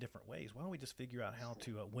 150,000 different ways. Why don't we just figure out how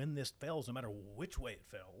to, when this fails, no matter which way it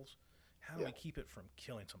fails, how do we keep it from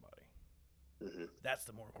killing somebody? That's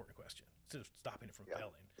the more important question, instead of stopping it from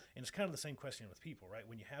failing. And it's kind of the same question with people, right?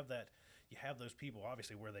 When you have that, you have those people,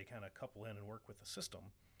 obviously, where they kind of couple in and work with the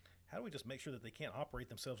system. How do we just make sure that they can't operate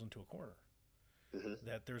themselves into a corner?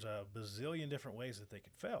 That there's a bazillion different ways that they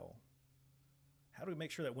could fail. How do we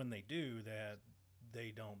make sure that when they do, that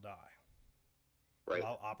they don't die?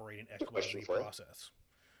 While operating XYZ process,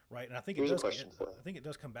 right? And I think it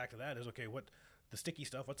does come back to that: is okay, what the sticky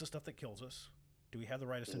stuff? What's the stuff that kills us? Do we have the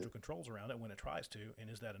right essential controls around it when it tries to, and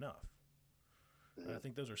is that enough? And I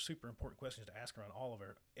think those are super important questions to ask around all of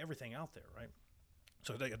everything out there, right?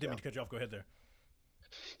 So I didn't mean to cut you off. Go ahead there.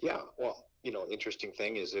 Yeah, well, interesting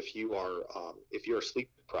thing is if you're sleep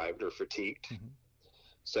deprived or fatigued,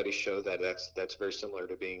 studies show that that's very similar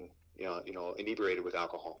to being inebriated with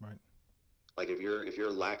alcohol. Right. Like if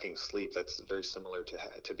you're lacking sleep, that's very similar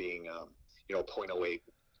to being 0.08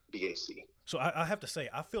 BAC. So I have to say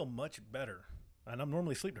I feel much better, and I'm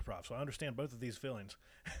normally sleep deprived, so I understand both of these feelings.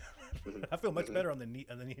 I feel much better on the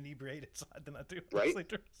inebriated side than I do on the sleep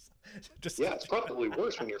deprived. It's probably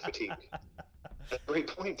worse when you're fatigued. That's a great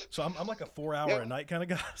point. So I'm like a 4-hour a night kind of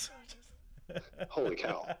guy. Holy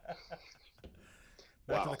cow!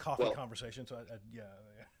 Back to the coffee conversation. So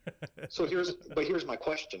So here's my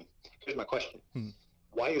question.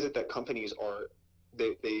 Why is it that companies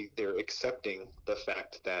they're accepting the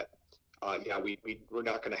fact that we're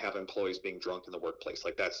not going to have employees being drunk in the workplace?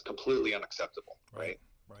 Like that's completely unacceptable, right?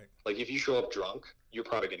 Right. Like if you show up drunk, you're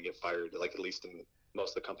probably going to get fired. Like at least in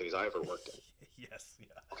most of the companies I ever worked in. Yes. Yeah.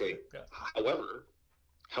 Okay. Yeah.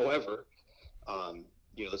 However,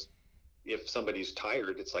 if somebody's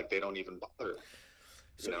tired, it's like they don't even bother.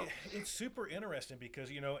 So it's super interesting because,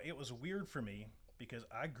 it was weird for me because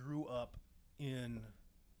I grew up in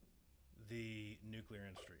the nuclear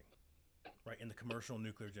industry, right? In the commercial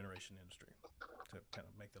nuclear generation industry. To kind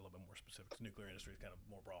of make that a little bit more specific, nuclear industry is kind of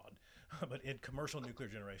more broad, but in commercial nuclear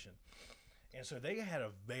generation. And so they had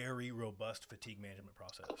a very robust fatigue management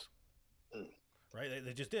process. Mm. Right,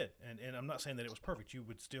 they just did, and I'm not saying that it was perfect. You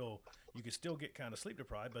could still get kind of sleep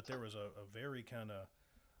deprived, but there was a very kind of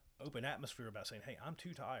open atmosphere about saying, "Hey, I'm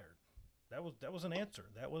too tired." That was an answer.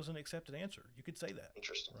 That was an accepted answer. You could say that.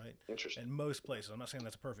 Interesting. Right. Interesting. In most places, I'm not saying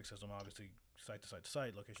that's a perfect system. Obviously, site to site to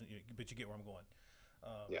site, location, but you get where I'm going.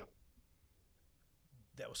 Yeah.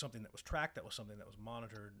 That was something that was tracked. That was something that was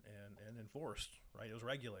monitored and enforced. Right. It was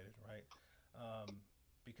regulated. Right.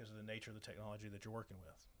 Because of the nature of the technology that you're working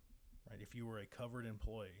with. Right. If you were a covered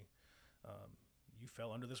employee, you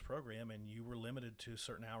fell under this program and you were limited to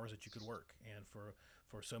certain hours that you could work. And for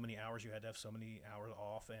so many hours, you had to have so many hours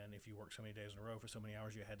off. And if you worked so many days in a row for so many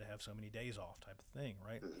hours, you had to have so many days off, type of thing.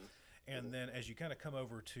 Right. Mm-hmm. And then as you kind of come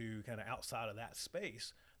over to kind of outside of that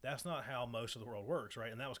space, that's not how most of the world works.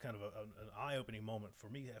 Right. And that was kind of an eye-opening moment for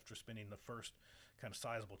me after spending the first kind of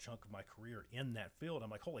sizable chunk of my career in that field. I'm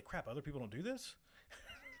like, holy crap, other people don't do this.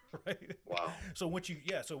 Right. Wow. So once you,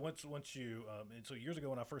 and so years ago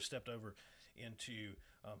when I first stepped over into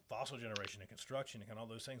fossil generation and construction and kind of all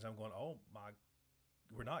those things, I'm going, oh my,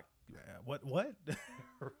 we're not, what,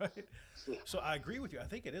 right? So I agree with you. I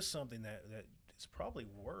think it is something that is probably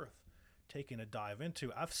worth taking a dive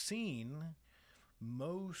into. I've seen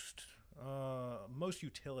most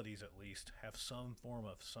utilities at least have some form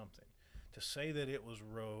of something. To say that it was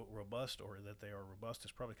robust or that they are robust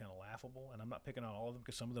is probably kind of laughable. And I'm not picking on all of them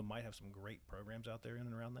because some of them might have some great programs out there in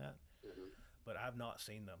and around that. Mm-hmm. But I've not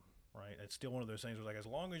seen them, right? It's still one of those things where, like, as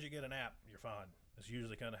long as you get an app, you're fine. That's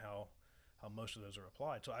usually kind of how most of those are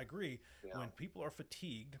applied. So I agree. Yeah. When people are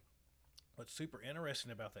fatigued, what's super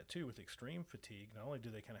interesting about that, too, with extreme fatigue, not only do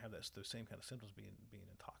they kind of have those same kind of symptoms being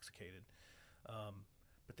intoxicated,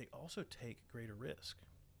 but they also take greater risk.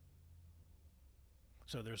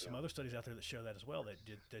 So there's some other studies out there that show that as well,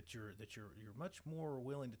 that you're much more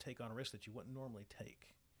willing to take on a risk that you wouldn't normally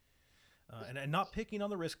take. And not picking on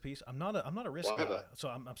the risk piece. I'm not a risk guy. So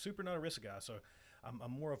I'm super not a risk guy. So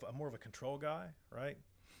I'm more of a control guy, right?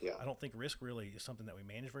 Yeah. I don't think risk really is something that we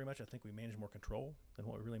manage very much. I think we manage more control than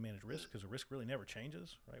what we really manage risk, because the risk really never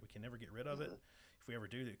changes, right? We can never get rid of it. If we ever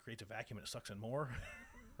do, it creates a vacuum and it sucks in more.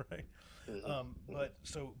 Right. But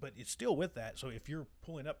it's still with that. So if you're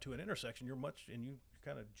pulling up to an intersection, you're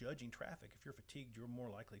kind of judging traffic. If you're fatigued, you're more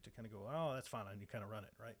likely to kind of go, oh, that's fine, and you kind of run it,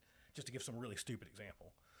 right? Just to give some really stupid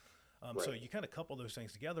example. Right. So you kind of couple those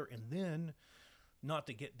things together, and then not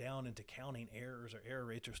to get down into counting errors or error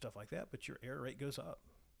rates or stuff like that, but your error rate goes up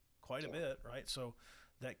quite a bit, right? So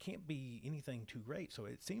that can't be anything too great. So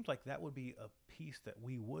it seems like that would be a piece that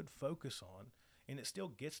we would focus on. And it still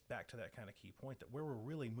gets back to that kind of key point that where we're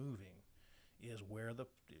really moving is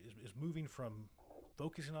is moving from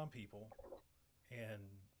focusing on people and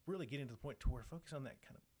really getting to the point to where we're focusing on that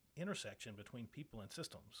kind of intersection between people and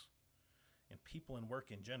systems and people and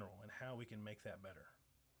work in general and how we can make that better,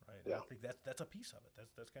 right? Yeah. And I think that's a piece of it.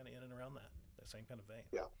 That's kind of in and around that same kind of vein.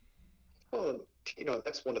 Yeah. Well,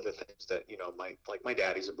 that's one of the things that, my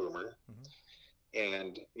daddy's a boomer. Mm-hmm.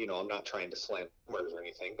 And, I'm not trying to slam boomers or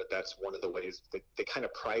anything, but that's one of the ways that they kind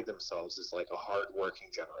of pride themselves as like a hard-working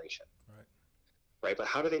generation. Right. But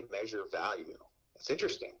how do they measure value? It's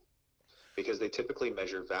interesting because they typically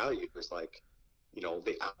measure value as like,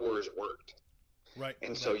 the hours worked. Right.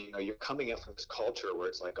 And so, you're coming up from this culture where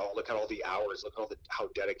it's like, oh, look at all the hours, look at how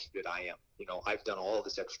dedicated I am. I've done all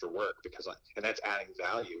this extra work and that's adding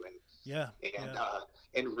value.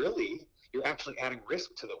 And really, you're actually adding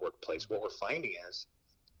risk to the workplace. What we're finding is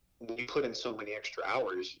when you put in so many extra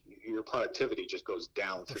hours, your productivity just goes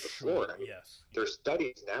down through the floor. Yes. There's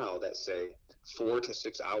studies now that say 4 to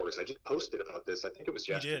 6 hours. I just posted about this. I think it was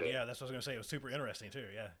yesterday. You did, yeah. That's what I was going to say. It was super interesting too,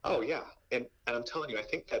 yeah. Oh, yeah. And I'm telling you, I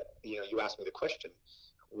think that, you asked me the question,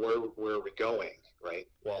 where are we going, right?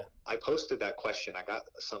 Well, I posted that question. I got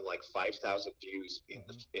some like 5,000 views in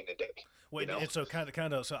a day. Wait, and so kind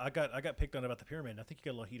of. So I got picked on about the pyramid. And I think you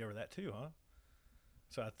got a little heat over that too, huh?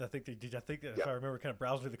 So I think that if I remember, kind of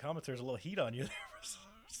browsing through the comments, there's a little heat on you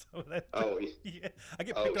there. Yeah, I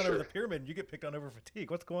get picked on over the pyramid, and you get picked on over fatigue.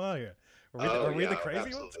 What's going on here? Are we the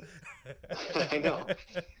crazy ones? I know.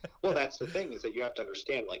 Well, that's the thing is that you have to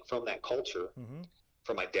understand, like from that culture,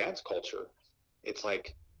 from my dad's culture, it's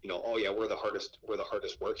like, oh yeah, we're the hardest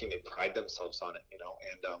working. They pride themselves on it, and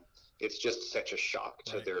it's just such a shock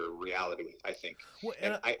to their reality, I think. Well,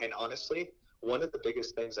 and honestly, one of the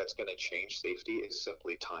biggest things that's going to change safety is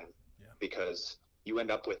simply time, because you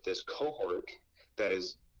end up with this cohort that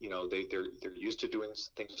is, they're used to doing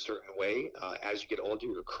things a certain way. As you get older,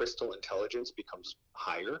 your crystal intelligence becomes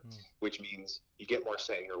higher, which means you get more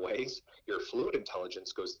set in your ways. Your fluid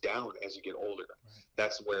intelligence goes down as you get older. Right.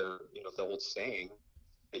 That's where, the old saying,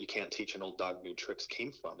 you can't teach an old dog new tricks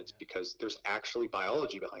came from. It's because there's actually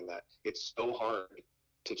biology behind that. It's so hard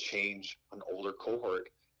to change an older cohort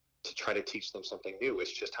to try to teach them something new.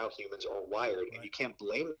 It's just how humans are wired, and you can't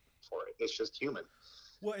blame them for it. It's just human.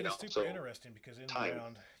 Well, and it's super interesting because in the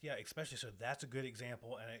round, especially, so that's a good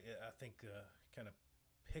example, and I think kind of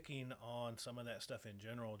picking on some of that stuff in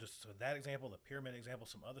general, just so that example, the pyramid example,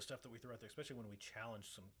 some other stuff that we threw out there, especially when we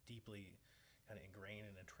challenge some deeply kind of ingrained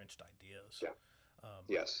and entrenched ideas. Yeah.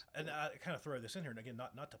 Yes. And I kind of throw this in here, and again,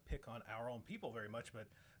 not to pick on our own people very much, but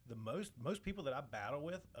the most people that I battle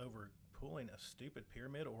with over pulling a stupid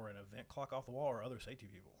pyramid or an event clock off the wall are other safety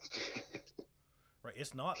people. Right?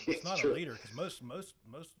 It's not a leader, because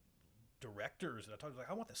most directors that I talk to,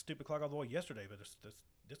 like, I want that stupid clock off the wall yesterday, but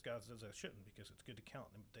this guy says I shouldn't because it's good to count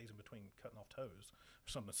days in between cutting off toes or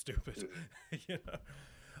something stupid. You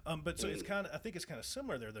know. But so it's I think it's kind of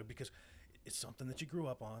similar there though, because it's something that you grew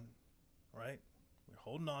up on, right? We're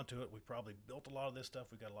holding on to it. We probably built a lot of this stuff.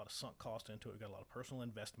 We got a lot of sunk cost into it. We got a lot of personal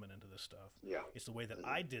investment into this stuff. Yeah. It's the way that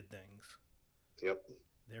I did things. Yep.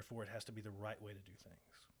 Therefore, it has to be the right way to do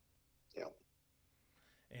things. Yep.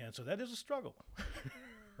 And so that is a struggle.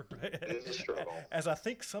 Right? It is a struggle. As I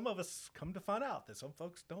think some of us come to find out that some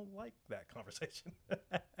folks don't like that conversation.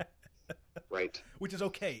 Right. Which is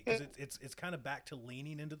okay, because it's kind of back to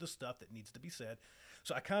leaning into the stuff that needs to be said.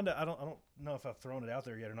 So I don't know if I've thrown it out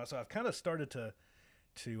there yet or not. So I've kind of started to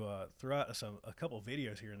throw out a couple of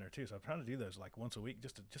videos here and there too. So I'm trying to do those like once a week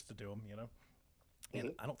just to do them, you know.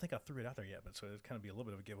 And I don't think I threw it out there yet, but so it'd kind of be a little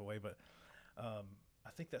bit of a giveaway. But I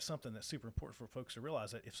think that's something that's super important for folks to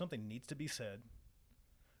realize, that if something needs to be said,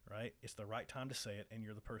 right, it's the right time to say it, and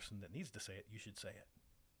you're the person that needs to say it, you should say it.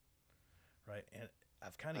 Right. And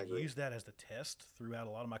I've kind of used that as the test throughout a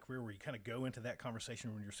lot of my career, where you kind of go into that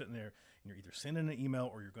conversation when you're sitting there and you're either sending an email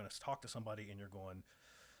or you're going to talk to somebody and you're going,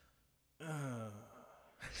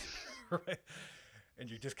 right. And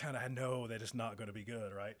you just kind of know that it's not going to be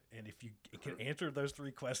good. Right. And if you can answer those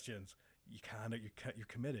three questions, you're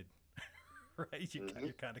committed. Right.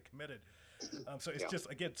 You're kind of committed. So it's just,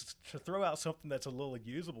 again, to throw out something that's a little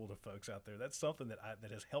usable to folks out there. That's something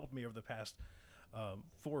that has helped me over the past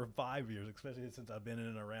 4 or 5 years, especially since I've been in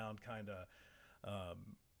and around kind of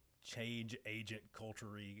change agent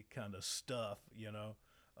culture-y kind of stuff, you know.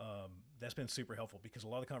 That's been super helpful, because a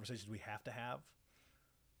lot of the conversations we have to have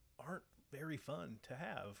aren't very fun to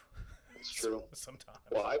have. It's true. Sometimes.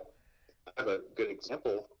 Well, I have a good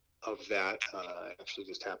example of that. Actually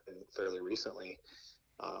just happened fairly recently,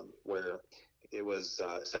 where it was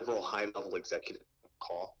several high-level executives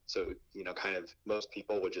call. So, you know, kind of most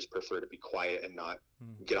people would just prefer to be quiet and not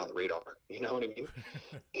get on the radar. You know what I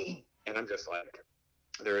mean? And I'm just like,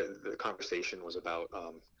 the conversation was about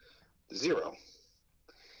zero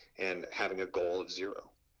and having a goal of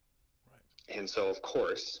zero. Right. And so, of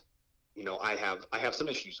course, you know, I have some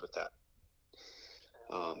issues with that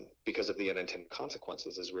because of the unintended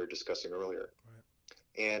consequences, as we were discussing earlier.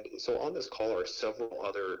 Right. And so on this call are several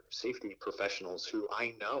other safety professionals who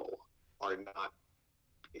I know are not,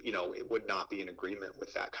 you know, it would not be in agreement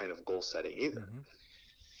with that kind of goal setting either.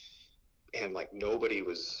 And like no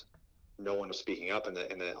one was speaking up, and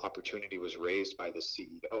the opportunity was raised by the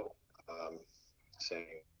CEO, saying,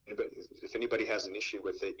 if anybody has an issue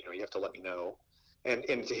with it, you know, you have to let me know. And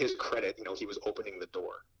to his credit, you know, he was opening the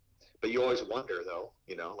door. But you always wonder, though,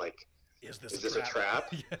 you know, like, is this a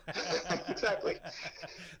trap? Exactly.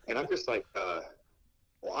 And I'm just like,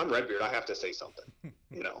 well, I'm Redbeard. I have to say something,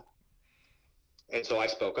 you know. And so I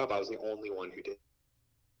spoke up. I was the only one who did.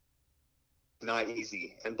 Not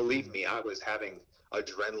easy. And believe me, I was having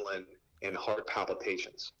adrenaline and heart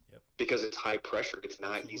palpitations because it's high pressure. It's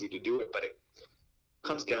not easy to do it, but it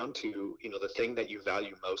comes down to, you know, the thing that you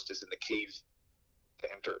value most is in the cave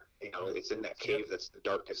to enter. You know, it's in that cave that's the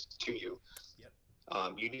darkest to you.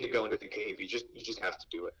 You need to go into the cave. You just have to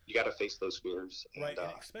do it. You got to face those fears. Right,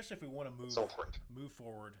 and especially if we want to move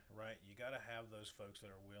forward, right? You got to have those folks that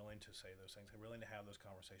are willing to say those things, willing to have those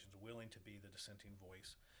conversations, willing to be the dissenting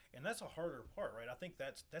voice. And that's a harder part, right? I think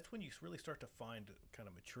that's when you really start to find kind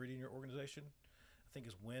of maturity in your organization. I think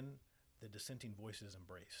is when the dissenting voice is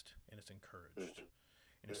embraced and it's encouraged.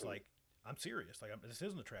 And it's like, I'm serious. Like, this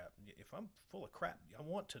isn't a trap. If I'm full of crap, I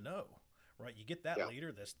want to know. Right, you get that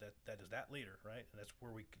leader. That is that leader, right? And that's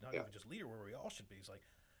where we not even just leader, where we all should be. It's like,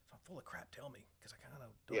 if I'm full of crap, tell me, because I kind of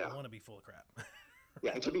don't want to be full of crap.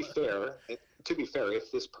 Yeah, and to be fair,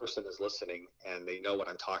 if this person is listening and they know what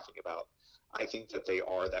I'm talking about, I think that they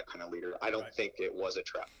are that kind of leader. I don't think it was a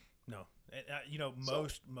trap. No, and you know,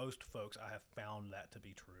 most folks, I have found that to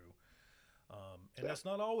be true, and that's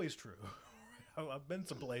not always true. I've been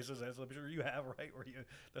some places, as I'm sure you have, right, where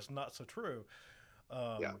that's not so true.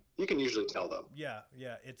 Yeah, you can usually tell them. Yeah,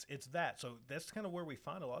 it's that. So that's kind of where we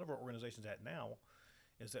find a lot of our organizations at now,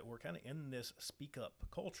 is that we're kind of in this speak up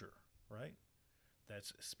culture, right?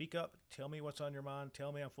 That's speak up, tell me what's on your mind,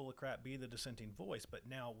 tell me I'm full of crap, be the dissenting voice. But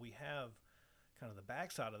now we have kind of the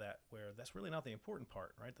backside of that, where that's really not the important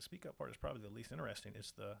part, right? The speak up part is probably the least interesting.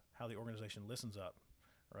 It's the how the organization listens up,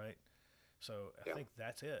 right? So I think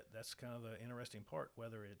that's it. That's kind of the interesting part,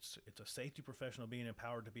 whether it's a safety professional being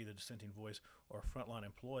empowered to be the dissenting voice, or a frontline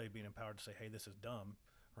employee being empowered to say, hey, this is dumb,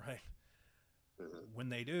 right? When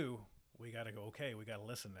they do, we got to go, okay, we got to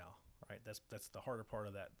listen now, right? That's the harder part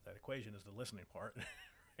of that equation, is the listening part,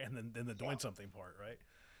 and then the doing something part, right?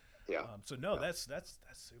 Yeah. So no, that's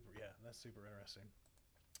super. Yeah, that's super interesting.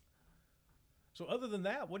 So other than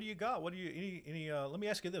that, what do you got? What do you any? Let me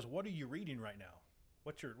ask you this: what are you reading right now?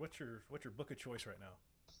 What's your book of choice right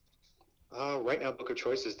now? Right now, book of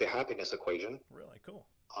choice is The Happiness Equation. Really cool.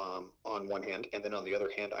 On one hand, and then on the other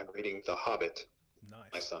hand, I'm reading The Hobbit. Nice.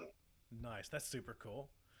 My son. Nice. That's super cool.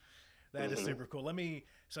 That is super cool. Let me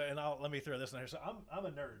throw this in here. So I'm a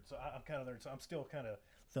nerd. So I'm kind of nerd. So I'm still kind of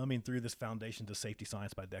thumbing through this Foundations of Safety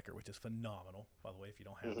Science by Decker, which is phenomenal, by the way, if you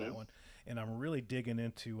don't have that one. And I'm really digging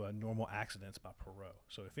into Normal Accidents by Perot.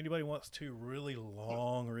 So if anybody wants two really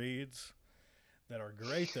long reads that are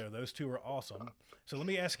great, though, those two are awesome. So let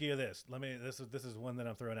me ask you this. This is one that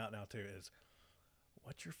I'm throwing out now too. Is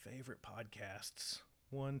what's your favorite podcasts?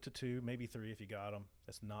 1 to 2, maybe 3 if you got them.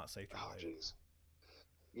 That's not safety related. Oh, jeez.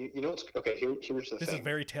 You know what's okay? Here's the thing. This is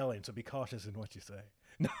very telling, so be cautious in what you say.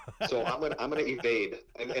 So I'm gonna evade,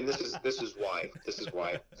 and this is why. This is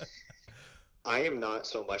why. I am not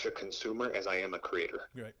so much a consumer as I am a creator.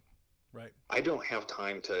 Right. I don't have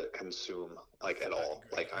time to consume at all.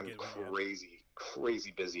 Like I'm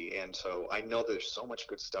crazy busy, and so I know there's so much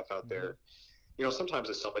good stuff out there. You know, sometimes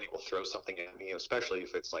if somebody will throw something at me, especially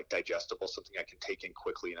if it's like digestible, something I can take in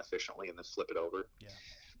quickly and efficiently, and then flip it over. Yeah.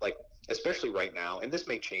 Like, especially right now, and this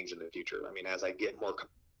may change in the future. I mean, as I get more,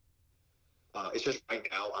 it's just right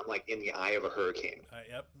now I'm like in the eye of a hurricane.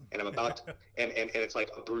 Yep. And I'm about, and it's like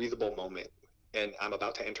a breathable moment, and I'm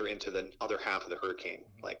about to enter into the other half of the hurricane,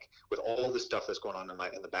 like with all the stuff that's going on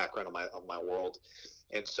in the background of my world,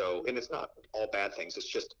 and so, and it's not all bad things. It's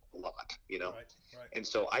just a lot, you know. Right. And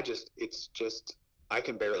so it's just I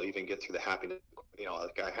can barely even get through the happiness. You know,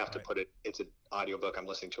 like I have to put it. It's an audiobook I'm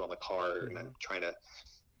listening to on the car, and I'm trying to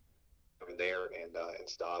there and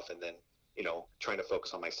stuff, and then trying to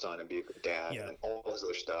focus on my son and be a good dad, and all this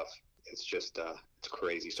other stuff. It's just it's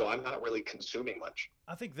crazy. So I'm not really consuming much.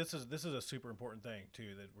 I think this is a super important thing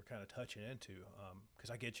too that we're kind of touching into, because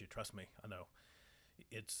I get you. Trust me, I know.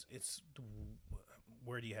 It's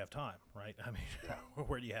where do you have time, right? I mean,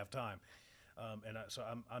 where do you have time? So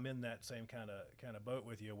I'm in that same kind of boat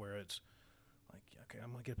with you, where it's like, okay,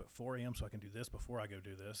 I'm gonna get up at 4 a.m. so I can do this before I go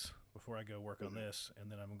do this, before I go work on this, and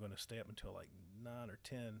then I'm going to stay up until like 9 or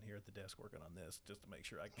 10 here at the desk working on this, just to make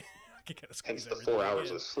sure I can kind of squeeze everything. Hence the 4 hours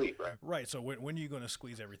of sleep, right? Right. So when are you going to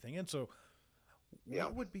squeeze everything in? So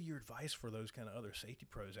what would be your advice for those kind of other safety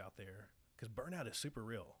pros out there? Because burnout is super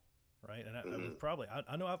real, right? And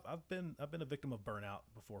I know I've been a victim of burnout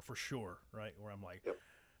before, for sure, right? Where I'm like,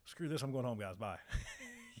 screw this, I'm going home, guys, bye.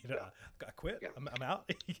 I quit. Yeah. I'm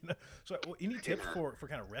out. So any tips for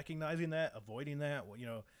kind of recognizing that, avoiding that? Well,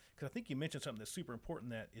 because I think you mentioned something that's super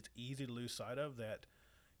important, that it's easy to lose sight of, that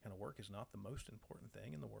kind of work is not the most important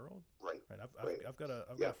thing in the world. Right. I've got a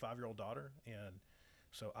 5-year-old daughter, and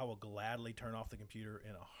so I will gladly turn off the computer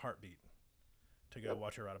in a heartbeat to go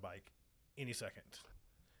watch her ride a bike any second.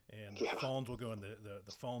 And the phones will go in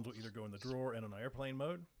the phones will either go in the drawer and on airplane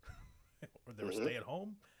mode, or they'll stay at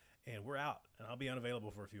home. And we're out, and I'll be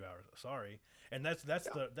unavailable for a few hours. Sorry. And that's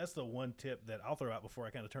the one tip that I'll throw out before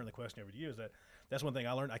I kind of turn the question over to you, is that's one thing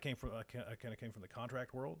I learned. I kind of came from the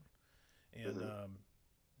contract world, and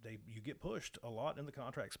you get pushed a lot in the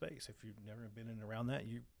contract space. If you've never been in and around that,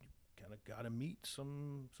 you kind of got to meet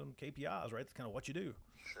some KPIs, right? That's kind of what you do.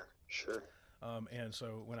 Sure. And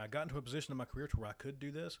so when I got into a position in my career to where I could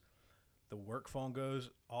do this, the work phone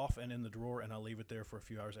goes off and in the drawer, and I leave it there for a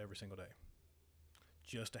few hours every single day,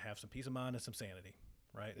 just to have some peace of mind and some sanity,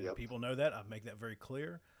 right? And people know that. I make that very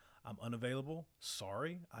clear. I'm unavailable.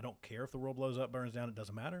 Sorry. I don't care if the world blows up, burns down. It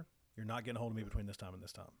doesn't matter. You're not getting a hold of me between this time and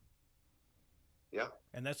this time. Yeah.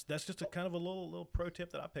 And that's just a kind of a little pro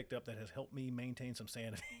tip that I picked up that has helped me maintain some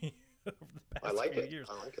sanity over the past few years.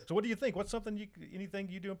 I like it. So what do you think? What's anything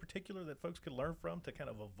you do in particular that folks could learn from to kind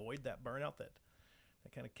of avoid that burnout that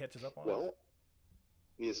kind of catches up on us? Well,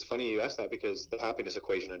 it's funny you asked that, because the happiness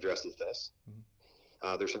equation addresses this.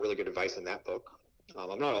 There's some really good advice in that book.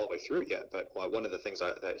 I'm not all the way through it yet, but one of the things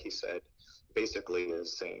that he said basically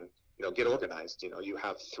is saying, get organized. You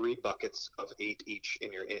have 3 buckets of 8 each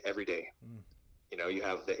every day. You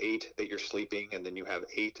have the 8 that you're sleeping, and then you have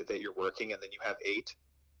 8 that you're working, and then you have 8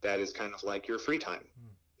 that is kind of like your free time,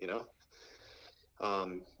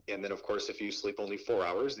 and then of course, if you sleep only 4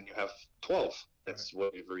 hours, then you have 12. That's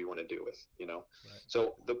whatever you want to do with. Right.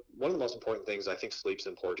 So one of the most important things, I think sleep's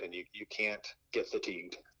important. You can't get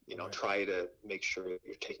fatigued. Try to make sure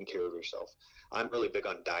you're taking care of yourself. I'm really big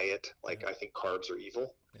on diet. Like, I think carbs are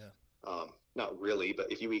evil. Not really,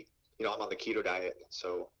 but if you eat, I'm on the keto diet,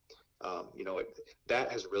 so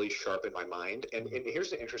that has really sharpened my mind. And here's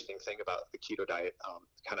the interesting thing about the keto diet,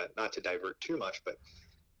 kind of not to divert too much, but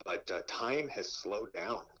time has slowed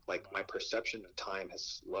down. Like, my perception of time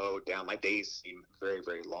has slowed down. My days seem very,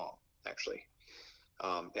 very long, actually.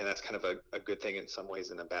 And that's kind of a good thing in some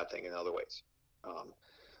ways and a bad thing in other ways.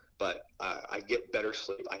 But I get better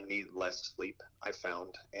sleep. I need less sleep, I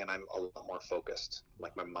found, and I'm a lot more focused.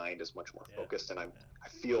 Like, my mind is much more focused, and I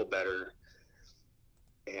feel better.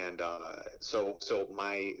 And so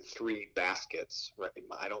my 3 baskets, right?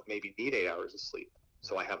 I don't maybe need 8 hours of sleep,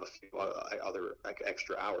 so I have a few other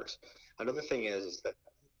extra hours. Another thing is that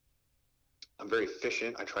I'm very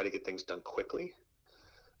efficient. I try to get things done quickly.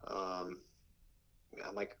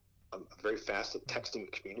 I'm very fast at texting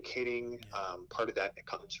and communicating. Part of that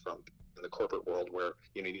comes from the corporate world, where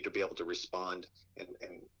you need to be able to respond and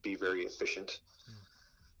be very efficient.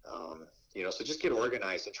 So just get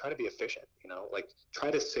organized and try to be efficient. Like,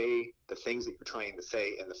 try to say the things that you're trying to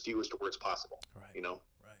say in the fewest words possible.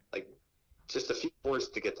 Like, just a few words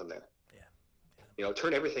to get them there.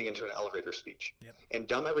 Turn everything into an elevator speech, and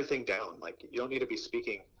dumb everything down. Like, you don't need to be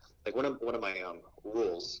speaking. Like, one of my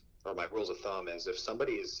rules, or my rules of thumb, is if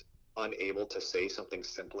somebody is unable to say something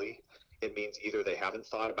simply, it means either they haven't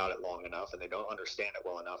thought about it long enough and they don't understand it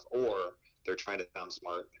well enough, or they're trying to sound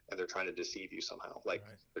smart and they're trying to deceive you somehow. Like,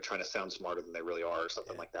 they're trying to sound smarter than they really are, or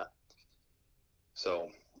something like that. So,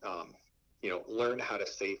 learn how to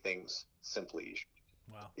say things simply.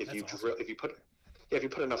 Wow. If you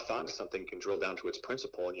put enough thought into something, you can drill down to its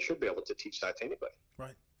principle, and you should be able to teach that to anybody.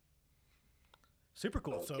 Right. Super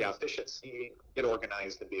cool. So efficiency, get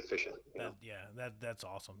organized and be efficient. That's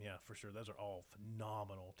awesome. Yeah, for sure. Those are all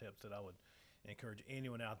phenomenal tips that I would encourage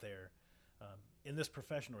anyone out there in this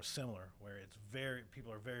profession or similar, where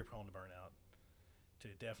people are very prone to burnout, to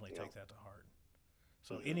definitely take that to heart.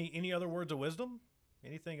 So any other words of wisdom?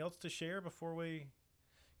 Anything else to share before we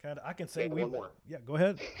I can say one more. Yeah, go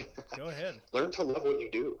ahead. Go ahead. Learn to love what you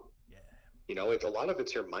do. Yeah. A lot of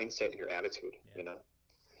it's your mindset and your attitude,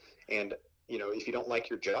 and if you don't like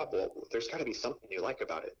your job, well, there's got to be something you like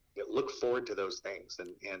about it. Look forward to those things.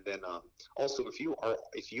 And then also, if you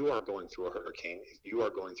are going through a hurricane, if you are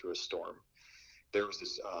going through a storm, there was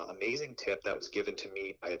this amazing tip that was given to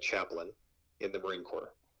me by a chaplain in the Marine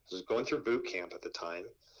Corps. I was going through boot camp at the time.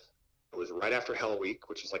 It was right after Hell Week,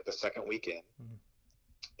 which is like the second weekend.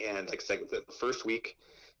 And like the first week,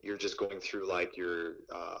 you're just going through like your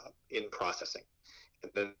in processing.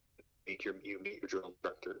 And then you meet your drill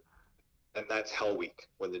instructor. And that's Hell Week,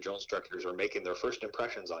 when the drill instructors are making their first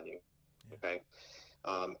impressions on you. Okay.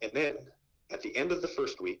 And then at the end of the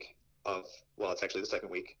first week it's actually the second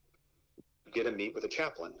week, you get to meet with a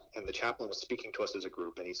chaplain. And the chaplain was speaking to us as a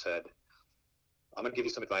group, and he said, I'm going to give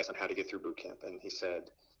you some advice on how to get through boot camp. And he said,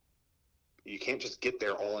 you can't just get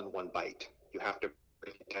there all in one bite. You have to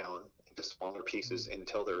break it down into smaller pieces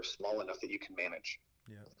until they're small enough that you can manage.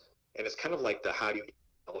 Yeah. And it's kind of like the how do you eat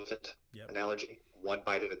an elephant analogy, one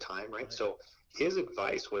bite at a time, right? So his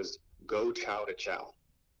advice was go chow to chow,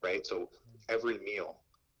 right? So every meal,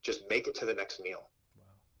 just make it to the next meal. Wow.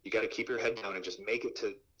 You got to keep your head down and just make it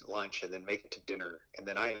to lunch, and then make it to dinner. And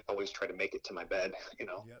then I always try to make it to my bed,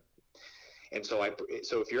 Yep. And so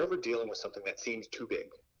if you're ever dealing with something that seems too big,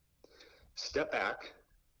 step back,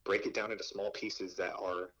 break it down into small pieces that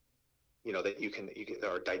are, that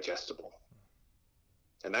are digestible.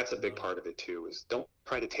 And that's a big part of it too, is don't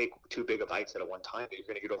try to take too big of bites at one time. You're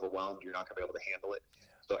going to get overwhelmed. You're not going to be able to handle it. Yeah.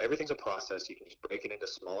 So everything's a process. You can just break it into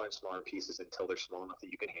smaller and smaller pieces until they're small enough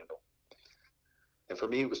that you can handle. And for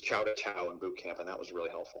me, it was chow to chow in boot camp, and that was really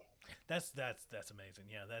helpful. That's amazing.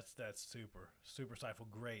 Yeah, that's super insightful.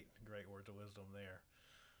 Great words of wisdom there.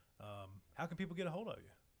 How can people get a hold of you?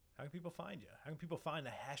 How can people find you? How can people find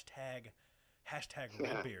the hashtag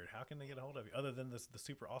Redbeard? How can they get a hold of you other than the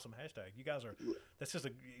super awesome hashtag? You guys that's just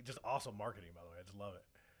awesome marketing, by the way. I just love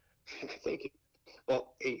it. Thank you.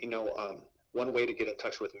 Well, one way to get in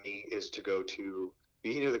touch with me is to you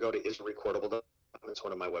can either go to isrecordable.com. It's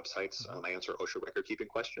one of my websites. I answer OSHA record keeping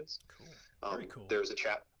questions. Cool. Very cool. There's a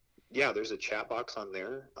chat box on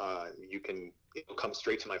there. It'll come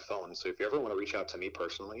straight to my phone. So if you ever want to reach out to me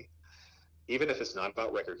personally, even if it's not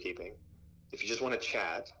about record keeping, if you just want to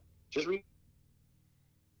chat, just read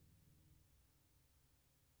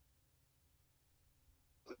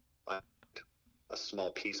a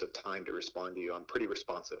small piece of time to respond to you. I'm pretty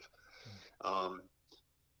responsive.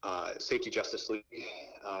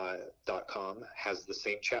 SafetyJusticeLeague.com has the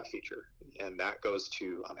same chat feature, and that goes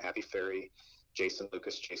to Abby Ferry, Jason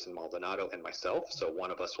Lucas, Jason Maldonado, and myself. So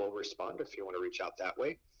one of us will respond if you want to reach out that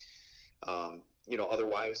way.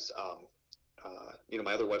 Otherwise,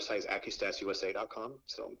 my other website is AccuStatsUSA.com.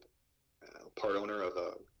 So part owner of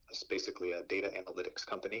basically a data analytics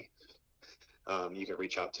company. You can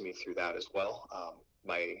reach out to me through that as well.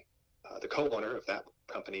 The co-owner of that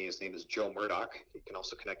company, his name is Joe Murdoch. You can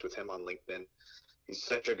also connect with him on LinkedIn. He's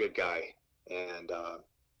such a good guy, and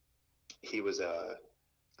he was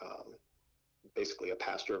basically a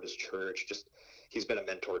pastor of his church. He's been a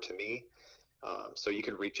mentor to me. So you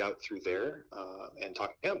can reach out through there and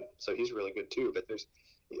talk to him. So he's really good too. But there's,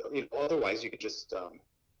 otherwise you could just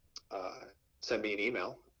send me an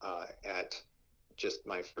email at just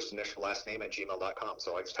my first initial last name at gmail.com.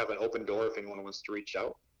 So I just have an open door if anyone wants to reach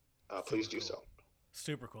out. Please do so.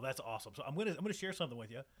 Super cool. That's awesome. So I'm gonna share something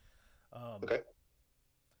with you. Okay.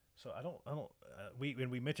 So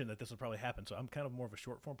we mentioned that this would probably happen. So I'm kind of more of a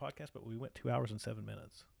short form podcast, but we went 2 hours and 7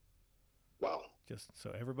 minutes. Wow. Just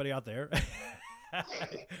so everybody out there,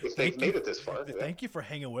 if they've made it this far, thank you for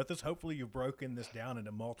hanging with us. Hopefully you've broken this down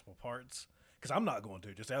into multiple parts, because I'm not going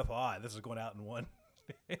to. Just FYI, this is going out in one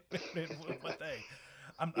thing.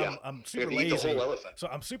 I'm super lazy. So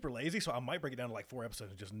I'm super lazy. So I might break it down to like 4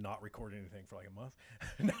 episodes and just not record anything for like a month.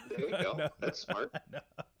 There you go. No. That's smart. No.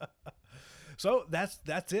 So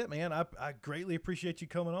that's it, man. I greatly appreciate you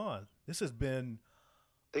coming on. This has been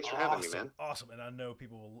Thanks for having me, man. Awesome. And I know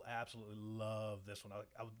people will absolutely love this one.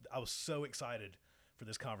 I was so excited for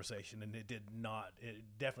this conversation, and it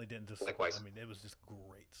definitely didn't just, likewise. I mean, it was just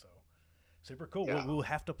great. So super cool. Yeah. We'll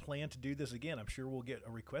have to plan to do this again. I'm sure we'll get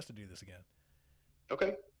a request to do this again.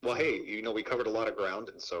 Okay. Well, hey, we covered a lot of ground,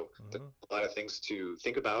 and so there's a lot of things to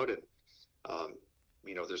think about, and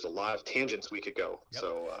there's a lot of tangents we could go. Yep.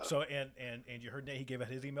 So and you heard Nate, he gave out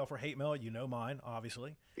his email for hate mail. Mine,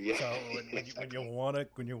 obviously. Yeah. So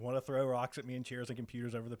when you want to throw rocks at me and chairs and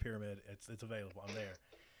computers over the pyramid, it's available. I'm there.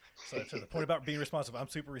 So to the point about being responsive, I'm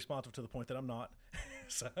super responsive to the point that I'm not.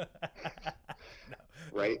 So no,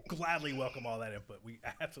 right. Gladly welcome all that input. We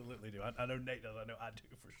absolutely do. I know Nate does. I know I do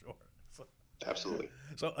for sure. So, absolutely.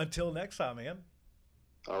 So until next time, man.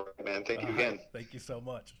 All right, man. Thank you again. Thank you so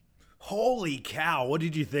much. Holy cow. What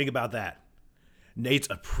did you think about that? Nate's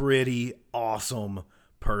a pretty awesome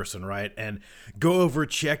person, right? And go over,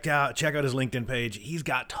 check out his LinkedIn page. He's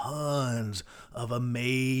got tons of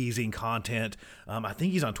amazing content. I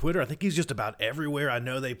think he's on Twitter. I think he's just about everywhere. I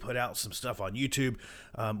know they put out some stuff on YouTube.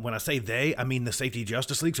 When I say they, I mean the Safety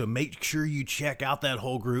Justice League. So make sure you check out that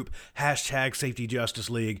whole group. # Safety Justice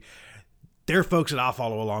League. They're folks that I'll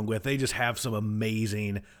follow along with. They just have some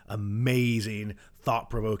amazing,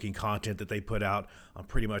 thought-provoking content that they put out on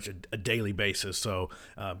pretty much a daily basis. So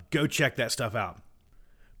go check that stuff out.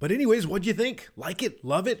 But anyways, what'd you think? Like it?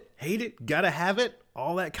 Love it? Hate it? Gotta have it?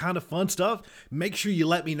 All that kind of fun stuff. Make sure you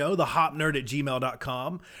let me know,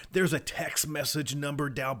 thehopnerd@gmail.com. There's a text message number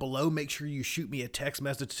down below. Make sure you shoot me a text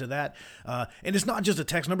message to that. And it's not just a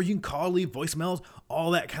text number. You can call, leave voicemails,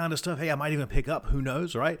 all that kind of stuff. Hey, I might even pick up. Who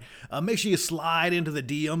knows, right? Make sure you slide into the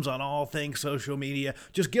DMs on all things social media.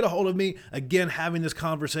 Just get a hold of me. Again, having this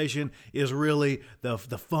conversation is really the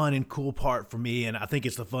fun and cool part for me, and I think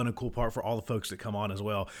it's the fun and cool part for all the folks that come on as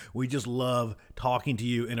well. We just love talking to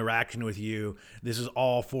you, interacting with you. This is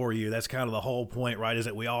all for you. That's kind of the whole point, right? Is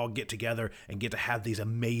that we all get together and get to have these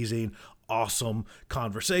amazing, awesome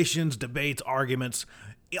conversations, debates, arguments,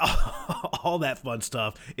 all that fun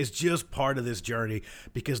stuff is just part of this journey,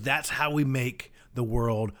 because that's how we make the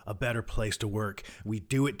world a better place to work. We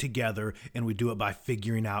do it together, and we do it by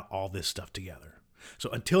figuring out all this stuff together.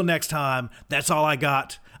 So until next time, that's all I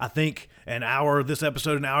got. I think an hour,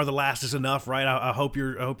 the last is enough, right? I hope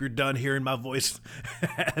you're done hearing my voice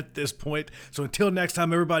at this point. So until next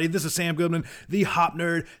time, everybody, this is Sam Goodman, the Hop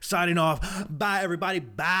Nerd, signing off. Bye, everybody.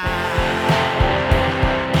 Bye.